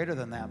greater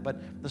than that.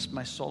 But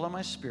my soul and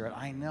my spirit,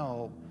 I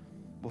know,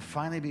 will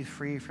finally be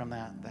free from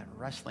that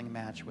wrestling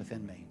match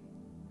within me.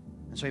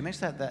 And so he makes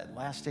that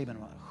last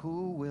statement,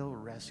 who will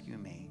rescue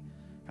me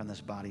from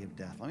this body of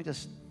death? Let me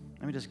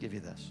just give you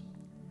this.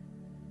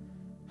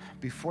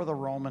 Before the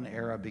Roman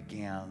era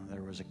began,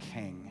 there was a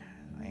king,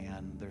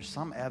 and there's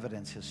some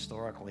evidence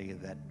historically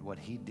that what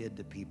he did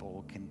to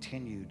people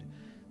continued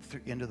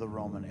into the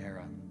Roman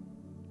era.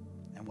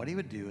 And what he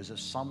would do is if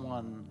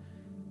someone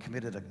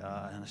committed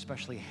an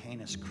especially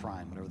heinous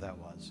crime, whatever that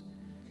was,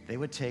 they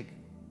would take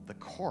the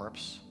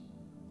corpse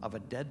of a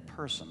dead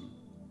person,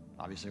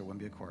 obviously it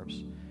wouldn't be a corpse,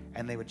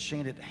 and they would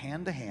chain it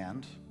hand to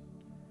hand,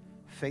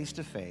 face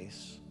to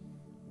face,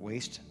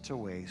 waist to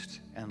waist,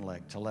 and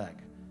leg to leg.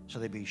 So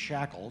they'd be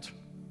shackled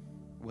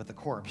with the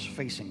corpse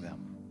facing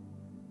them.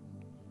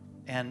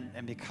 And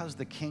because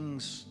the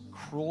king's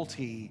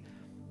cruelty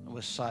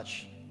was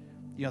such,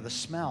 the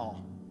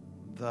smell,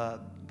 the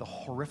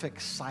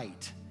horrific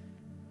sight.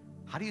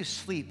 How do you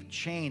sleep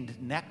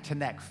chained neck to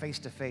neck, face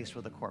to face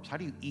with a corpse? How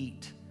do you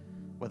eat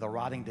with a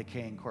rotting,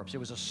 decaying corpse? It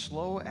was a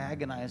slow,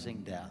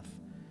 agonizing death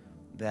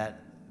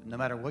that no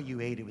matter what you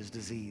ate, it was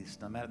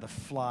diseased. No matter the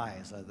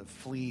flies, the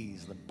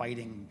fleas, the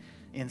biting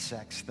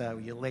insects,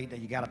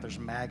 you got up, there's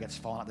maggots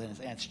falling up,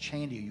 and it's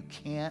chained to you. You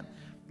can't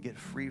get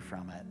free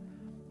from it.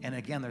 And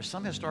again, there's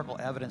some historical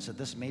evidence that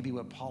this may be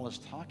what Paul is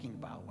talking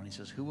about when he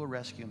says, who will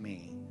rescue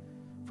me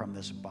from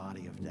this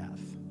body of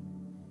death?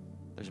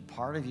 There's a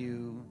part of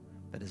you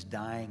that is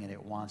dying and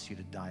it wants you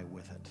to die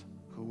with it.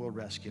 Who will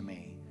rescue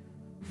me,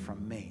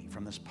 from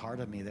this part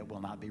of me that will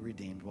not be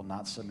redeemed, will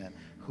not submit?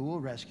 Who will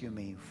rescue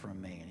me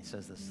from me? And he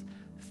says this,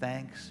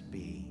 thanks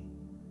be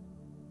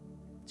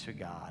to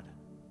God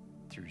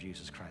through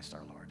Jesus Christ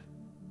our Lord.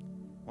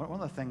 One of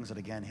the things that,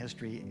 again,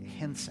 history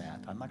hints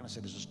at, I'm not going to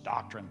say this is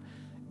doctrine,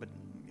 but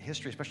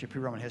history, especially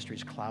pre-Roman history,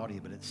 is cloudy,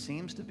 but it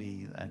seems to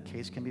be, a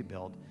case can be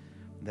built,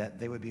 that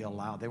they would be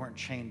allowed, they weren't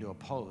chained to a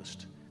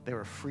post, they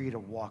were free to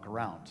walk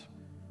around.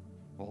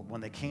 Well,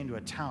 when they came to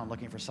a town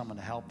looking for someone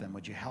to help them,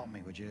 would you help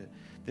me?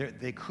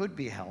 They could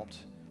be helped,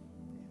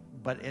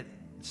 but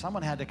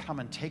someone had to come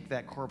and take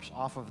that corpse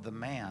off of the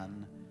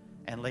man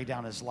and lay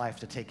down his life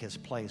to take his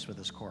place with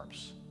his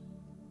corpse.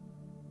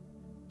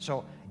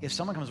 So if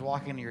someone comes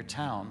walking into your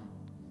town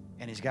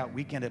and he's got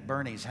Weekend at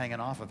Bernie's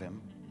hanging off of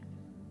him,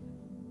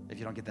 if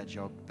you don't get that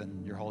joke,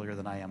 then you're holier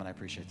than I am, and I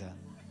appreciate that.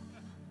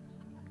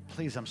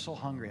 Please, I'm so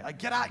hungry.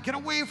 Get out, get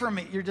away from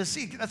me. You're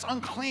deceived. That's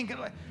unclean. Get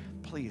away.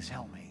 Please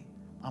help me.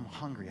 I'm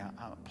hungry.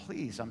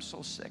 Please, I'm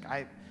so sick.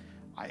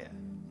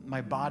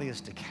 My body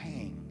is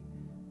decaying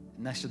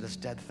next to this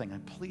dead thing.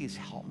 And please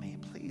help me.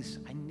 Please,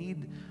 I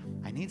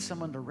need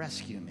someone to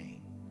rescue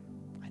me.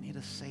 I need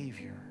a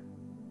savior.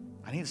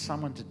 I need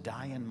someone to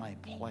die in my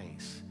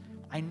place.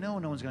 I know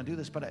no one's going to do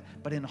this,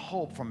 but in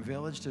hope, from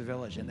village to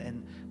village.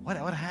 And what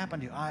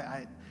happened to you?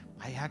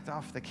 I hacked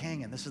off the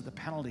king, and this is the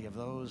penalty of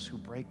those who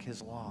break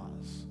his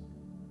laws.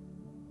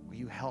 Will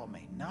you help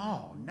me?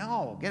 No.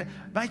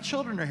 My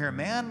children are here,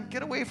 man.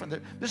 Get away from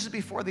it. This is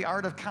before the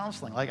art of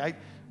counseling.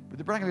 But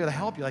they're not going to be able to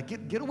help you.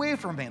 Like, get away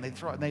from me. And they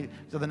throw it. And they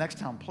to the next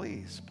town,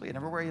 please, please. And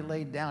everywhere he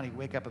laid down, he'd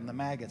wake up in the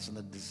maggots and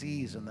the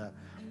disease and the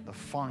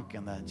funk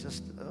and the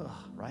just,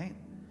 right?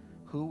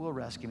 Who will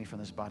rescue me from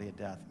this body of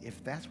death?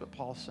 If that's what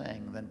Paul's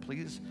saying, then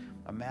please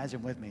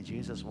imagine with me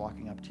Jesus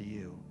walking up to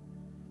you,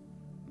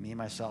 me,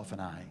 myself,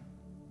 and I,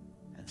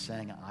 and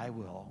saying, I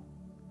will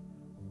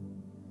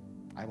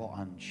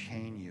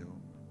unchain you,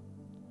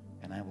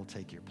 and I will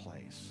take your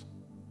place.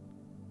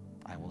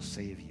 I will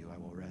save you. I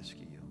will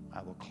rescue you.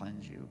 I will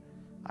cleanse you.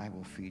 I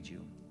will feed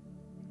you.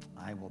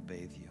 I will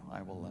bathe you.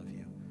 I will love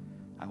you.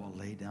 I will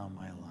lay down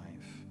my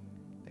life.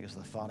 Because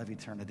the thought of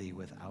eternity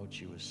without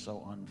you is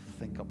so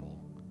unthinkable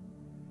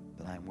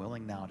that I'm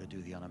willing now to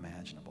do the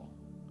unimaginable.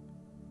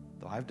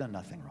 Though I've done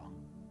nothing wrong,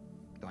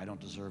 though I don't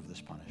deserve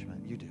this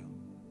punishment, you do.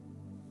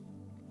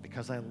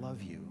 Because I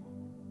love you,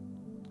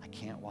 I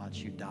can't watch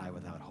you die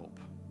without hope.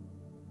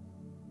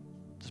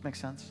 Does this make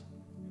sense?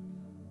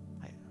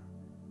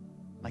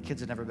 My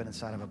kids had never been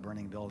inside of a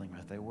burning building, but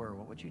if they were,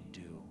 what would you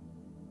do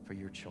for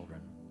your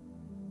children?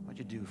 What would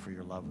you do for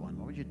your loved one?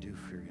 What would you do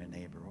for your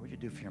neighbor? What would you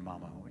do for your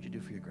mama? What would you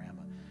do for your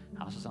grandma?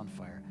 House is on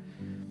fire.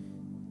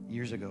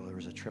 Years ago, there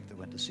was a trip that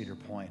went to Cedar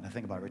Point. I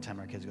think about every time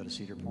our kids go to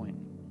Cedar Point.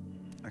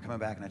 They're coming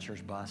back in a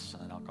church bus,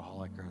 and an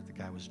alcoholic, or the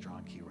guy was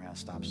drunk. He ran a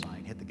stop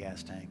sign, hit the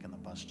gas tank, and the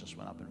bus just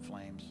went up in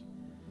flames.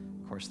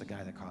 Of course, the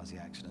guy that caused the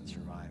accident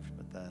survived,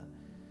 but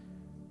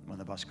when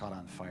the bus caught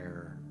on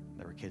fire,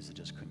 there were kids that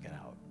just couldn't get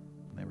out.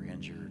 They were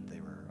injured, they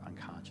were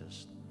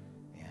unconscious,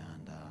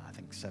 and I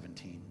think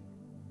 17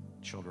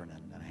 children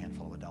and a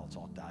handful of adults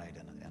all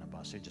died in a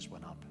bus. It just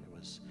went up. It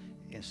was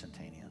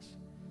instantaneous.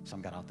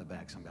 Some got out the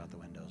back, some got out the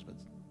windows, but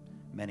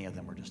many of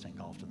them were just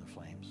engulfed in the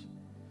flames.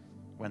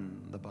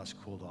 When the bus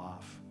cooled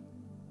off,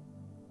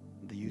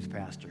 the youth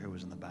pastor who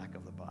was in the back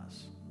of the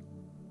bus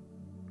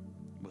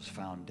was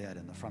found dead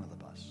in the front of the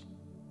bus.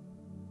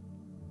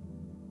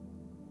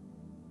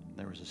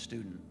 There was a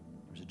student,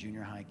 there was a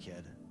junior high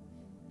kid,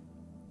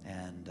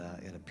 and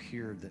it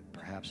appeared that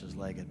perhaps his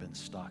leg had been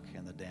stuck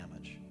in the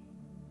damage.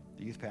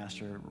 The youth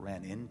pastor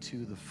ran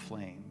into the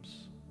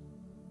flames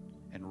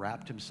and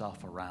wrapped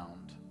himself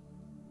around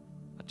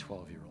a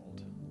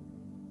 12-year-old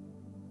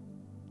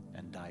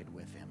and died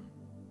with him,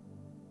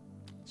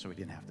 so he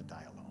didn't have to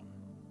die alone.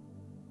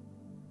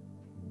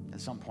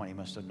 At some point, he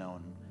must have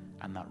known,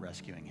 I'm not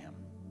rescuing him,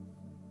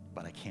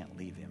 but I can't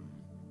leave him.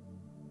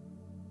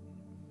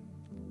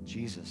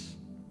 Jesus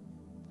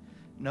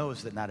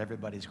knows that not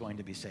everybody's going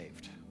to be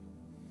saved.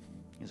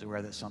 He's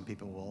aware that some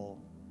people will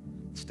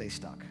stay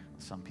stuck.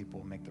 Some people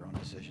will make their own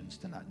decisions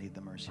to not need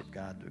the mercy of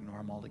God, to ignore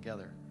him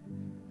altogether.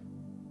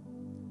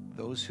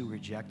 Those who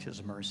reject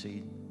his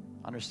mercy,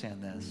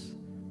 understand this: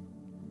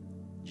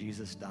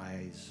 Jesus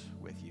dies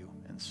with you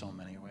in so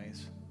many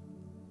ways.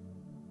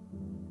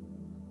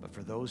 But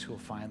for those who will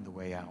find the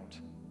way out,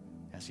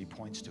 as he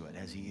points to it,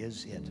 as he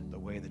is it, the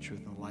way, the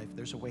truth, and the life,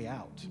 there's a way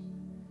out.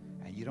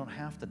 And you don't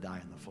have to die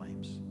in the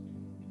flames.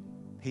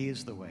 He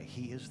is the way.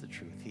 He is the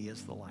truth. He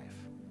is the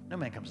life. No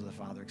man comes to the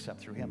Father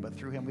except through him, but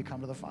through him we come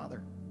to the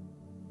Father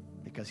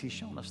because he's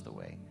shown us the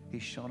way.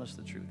 He's shown us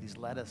the truth. He's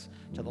led us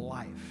to the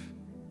life.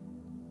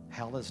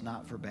 Hell is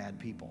not for bad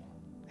people.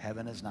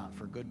 Heaven is not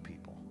for good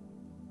people.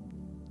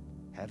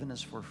 Heaven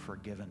is for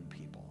forgiven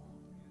people.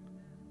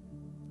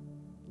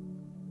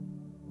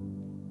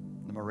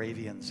 The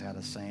Moravians had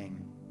a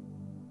saying,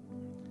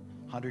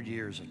 100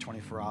 years of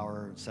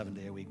 24-hour,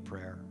 7-day-a-week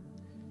prayer.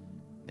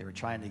 They were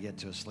trying to get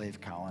to a slave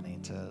colony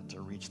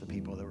to reach the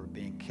people that were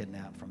being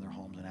kidnapped from their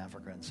homes in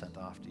Africa and sent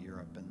off to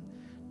Europe and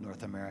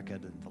North America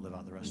to live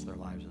out the rest of their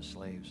lives as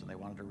slaves, and they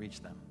wanted to reach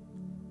them.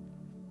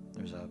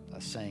 There's a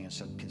saying that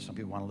said, some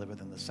people want to live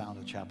within the sound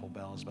of chapel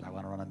bells, but I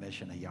want to run a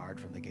mission a yard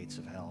from the gates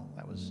of hell.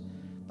 That was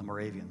the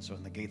Moravians. So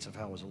in the gates of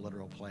hell was a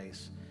literal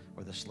place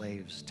where the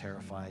slaves,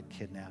 terrified,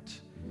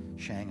 kidnapped,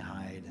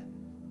 shanghaied,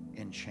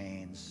 in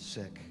chains,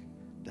 sick,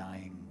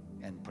 dying,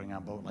 and putting on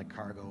a boat like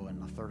cargo,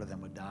 and a third of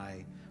them would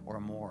die or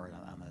more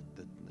on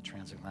the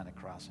transatlantic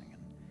crossing.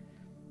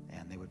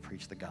 And they would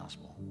preach the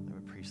gospel. They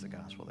would preach the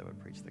gospel. They would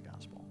preach the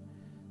gospel.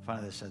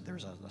 Finally, they said there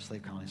was a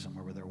slave colony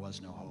somewhere where there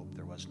was no hope.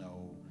 There was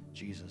no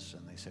Jesus.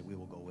 And they said, we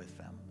will go with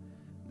them.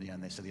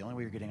 And they said, the only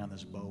way you're getting on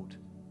this boat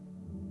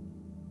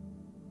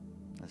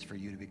is for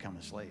you to become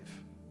a slave.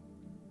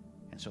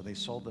 And so they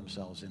sold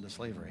themselves into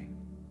slavery.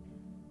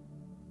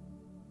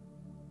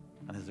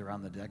 And as they're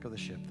on the deck of the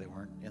ship, they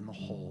weren't in the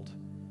hold,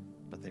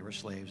 but they were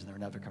slaves, and they were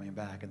never coming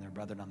back. And their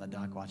brethren on the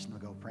dock watching them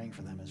go, praying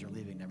for them as they're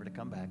leaving, never to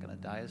come back, and to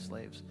die as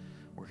slaves,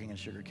 working in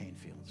sugarcane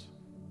fields.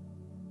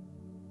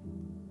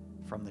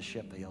 From the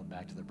ship, they yelled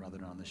back to their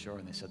brethren on the shore,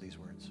 and they said these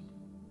words: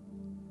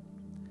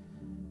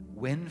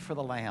 win for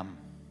the Lamb.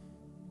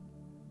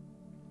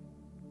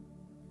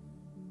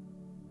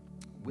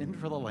 Win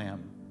for the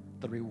Lamb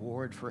the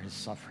reward for his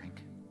suffering.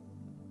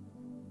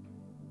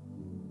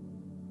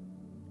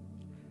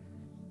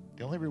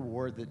 The only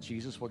reward that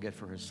Jesus will get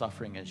for his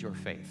suffering is your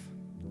faith.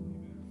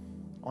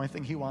 Only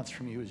thing he wants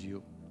from you is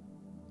you.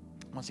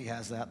 Once he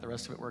has that, the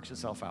rest of it works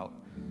itself out.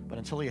 But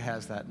until he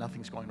has that,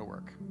 nothing's going to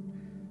work,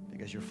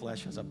 because your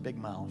flesh has a big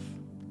mouth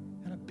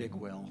and a big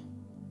will.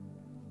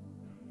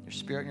 Your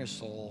spirit and your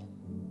soul,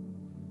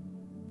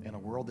 in a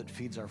world that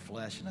feeds our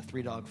flesh, in a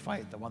three-dog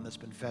fight, the one that's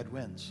been fed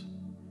wins.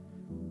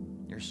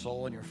 Your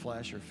soul and your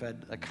flesh are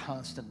fed a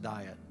constant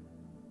diet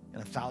in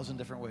 1,000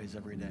 different ways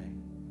every day.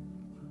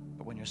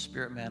 But when your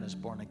spirit man is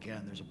born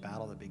again, there's a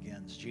battle that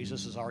begins.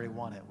 Jesus has already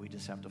won it. We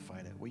just have to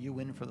fight it. Will you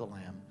win for the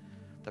Lamb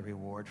the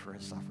reward for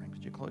his suffering?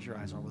 Could you close your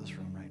eyes all over this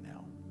room right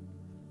now?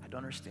 I don't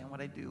understand what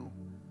I do.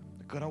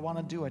 The good I want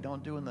to do, I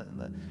don't do. And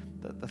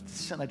the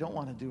sin I don't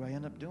want to do, I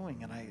end up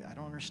doing. And I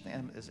don't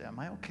understand. Am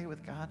I okay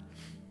with God?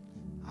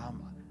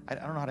 I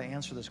don't know how to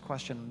answer this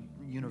question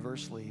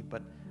universally,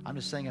 but I'm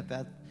just saying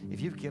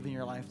if you've given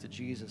your life to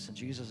Jesus and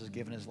Jesus has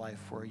given his life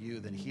for you,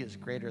 then he is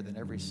greater than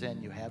every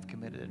sin you have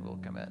committed and will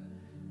commit.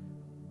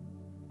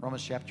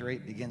 Romans chapter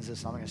 8 begins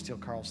this. I'm not going to steal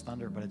Carl's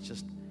thunder, but it's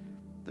just,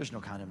 there's no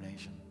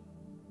condemnation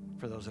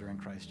for those that are in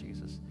Christ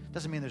Jesus.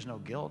 Doesn't mean there's no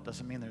guilt.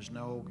 Doesn't mean there's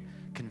no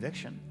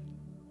conviction.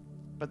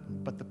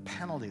 But the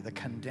penalty, the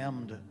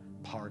condemned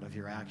part of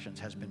your actions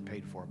has been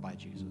paid for by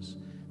Jesus.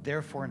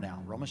 Therefore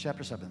now, Romans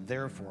chapter 7,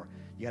 therefore,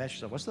 you got to ask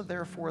yourself, what's the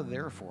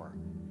therefore?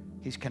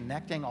 He's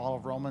connecting all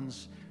of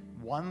Romans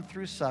 1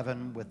 through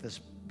 7 with this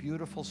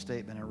beautiful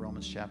statement in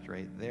Romans chapter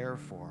 8.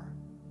 Therefore,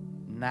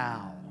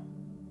 now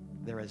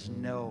there is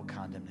no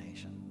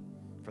condemnation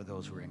for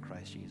those who are in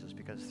Christ Jesus,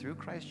 because through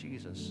Christ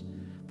Jesus,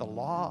 the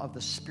law of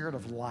the Spirit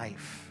of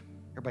life,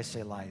 everybody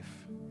say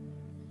life,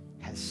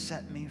 has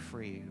set me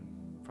free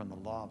from the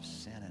law of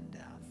sin and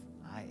death.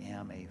 I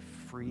am a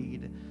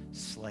freed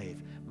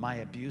slave. My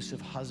abusive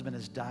husband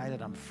has died,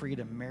 and I'm free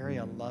to marry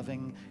a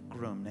loving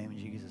groom named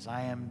Jesus.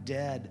 I am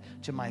dead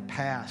to my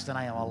past, and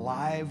I am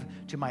alive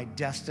to my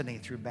destiny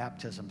through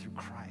baptism, through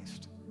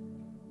Christ.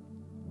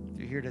 If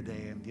you're here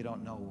today and you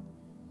don't know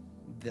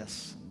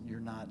this, you're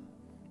not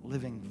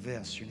living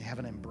this, you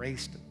haven't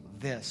embraced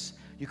this,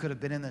 you could have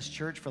been in this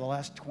church for the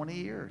last 20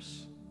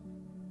 years.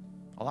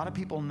 A lot of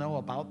people know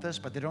about this,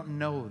 but they don't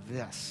know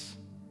this.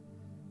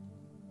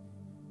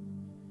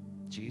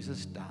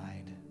 Jesus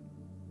died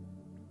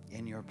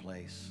in your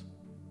place,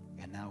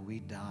 and now we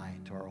die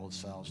to our old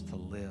selves to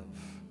live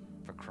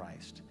for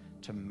Christ,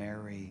 to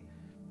marry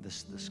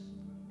this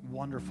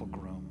wonderful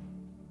groom,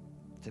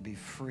 to be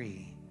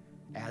free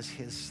as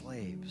his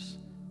slaves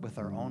with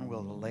our own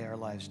will to lay our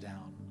lives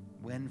down,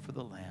 win for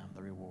the Lamb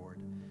the reward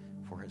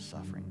for his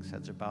sufferings.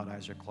 Heads are bowed,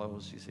 eyes are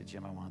closed. You say,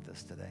 Jim, I want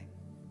this today.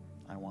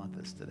 I want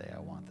this today. I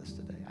want this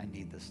today. I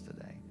need this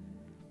today.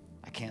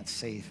 I can't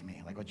save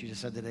me. Like what you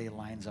just said today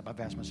lines up. I've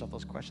asked myself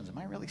those questions. Am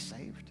I really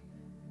saved?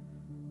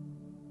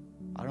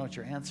 I don't know what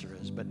your answer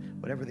is, but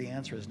whatever the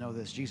answer is, know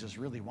this. Jesus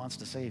really wants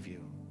to save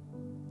you.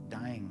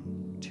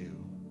 Dying to,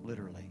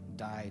 literally,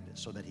 died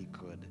so that he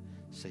could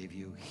save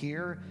you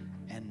here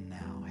and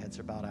now. Heads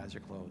are bowed, eyes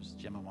are closed.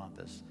 Jim, I want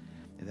this.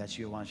 If that's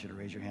you, I want you to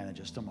raise your hand in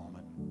just a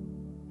moment.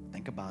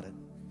 Think about it.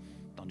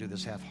 Don't do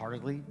this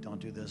half-heartedly. Don't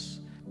do this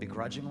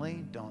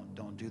begrudgingly.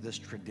 Don't do this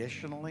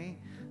traditionally.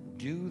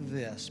 Do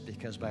this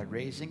because by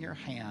raising your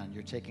hand,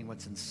 you're taking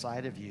what's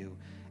inside of you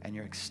and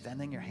you're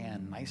extending your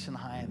hand nice and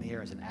high in the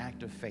air as an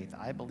act of faith.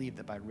 I believe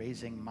that by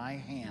raising my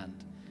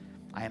hand,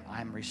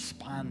 I'm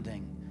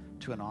responding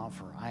to an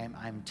offer.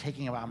 I'm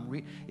taking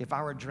if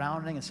I were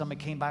drowning and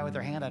somebody came by with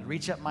their hand, I'd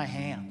reach up my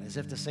hand as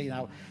if to say,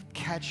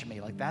 catch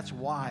me. Like that's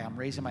why I'm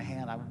raising my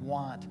hand. I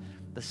want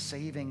the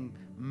saving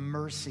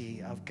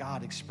mercy of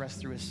God expressed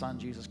through his son,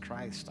 Jesus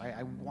Christ.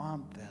 I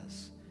want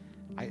this.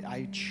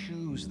 I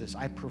choose this.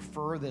 I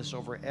prefer this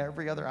over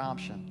every other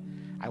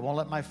option. I won't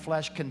let my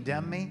flesh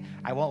condemn me.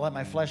 I won't let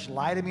my flesh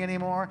lie to me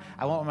anymore.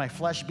 I won't let my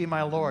flesh be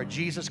my Lord.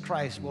 Jesus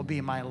Christ will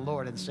be my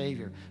Lord and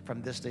Savior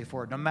from this day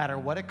forward, no matter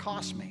what it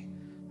costs me.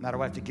 No matter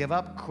what I have to give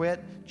up,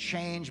 quit,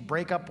 change,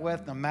 break up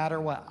with, no matter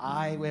what,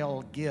 I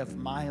will give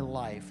my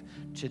life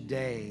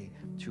today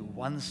to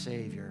one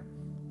Savior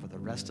for the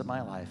rest of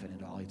my life and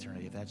into all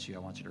eternity. If that's you, I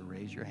want you to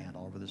raise your hand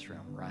all over this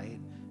room right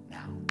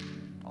now.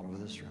 All over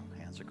this room.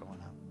 Hands are going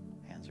up.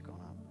 Hands are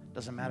going up.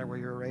 Doesn't matter where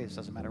you were raised.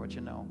 Doesn't matter what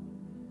you know.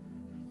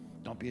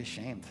 Don't be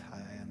ashamed.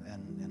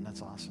 And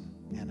that's awesome.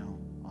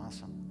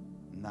 Awesome.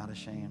 Not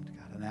ashamed.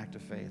 God, an act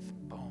of faith.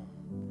 Boom.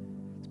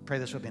 Pray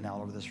this with me now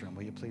all over this room.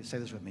 Will you please say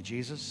this with me?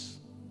 Jesus,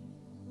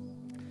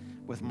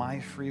 with my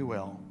free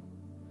will,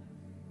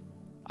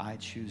 I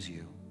choose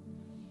you.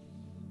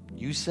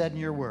 You said in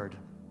your word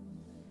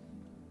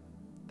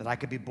that I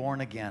could be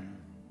born again.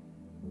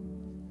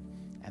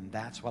 And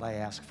that's what I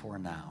ask for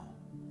now.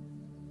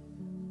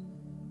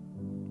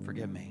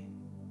 Forgive me.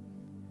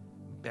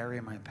 Bury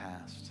my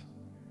past.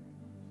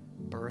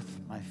 Birth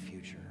my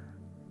future.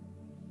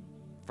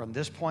 From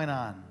this point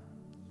on,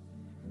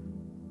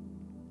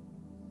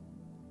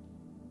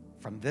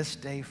 from this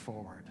day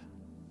forward,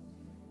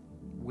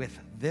 with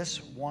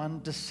this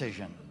one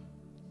decision,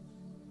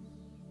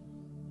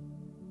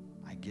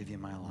 I give you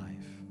my life.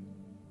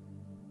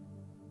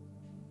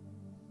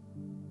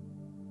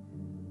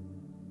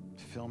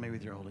 Fill me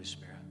with your Holy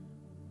Spirit.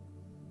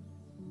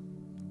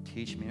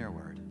 Teach me your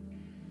word.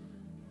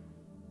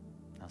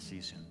 I'll see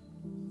you soon.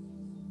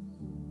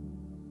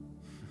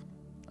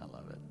 I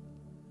love it.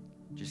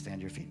 Just stand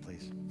to your feet,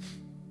 please.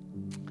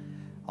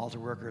 Altar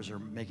workers are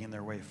making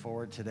their way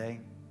forward today,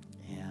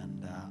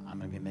 and I'm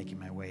going to be making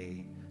my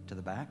way to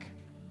the back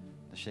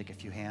to shake a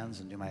few hands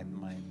and do my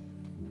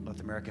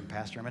North American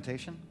pastor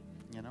imitation,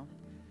 you know.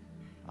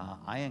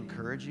 I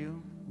encourage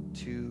you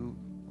to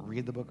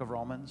read the book of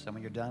Romans, and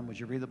when you're done, would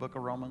you read the book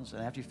of Romans?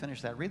 And after you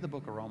finish that, read the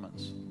book of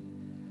Romans.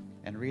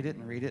 And read it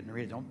and read it and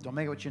read it. Don't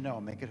make it what you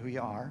know. Make it who you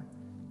are.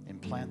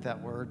 Implant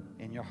that word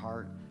in your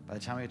heart. By the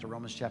time we get to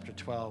Romans chapter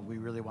 12, we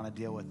really want to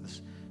deal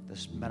with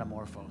this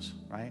metamorphose,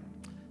 right?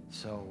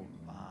 So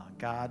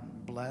God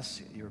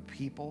bless your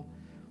people.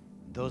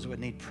 Those who would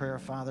need prayer,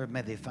 Father,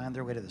 may they find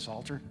their way to this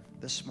altar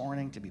this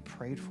morning to be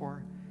prayed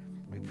for.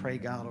 We pray,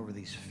 God, over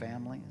these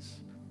families,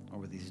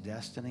 over these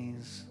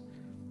destinies,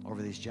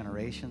 over these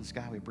generations.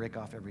 God, we break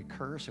off every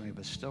curse and we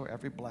bestow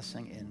every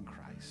blessing in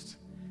Christ.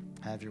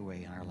 Have your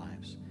way in our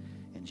lives.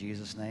 In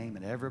Jesus' name,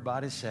 and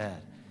everybody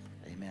said,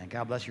 amen.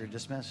 God bless you. You're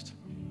dismissed.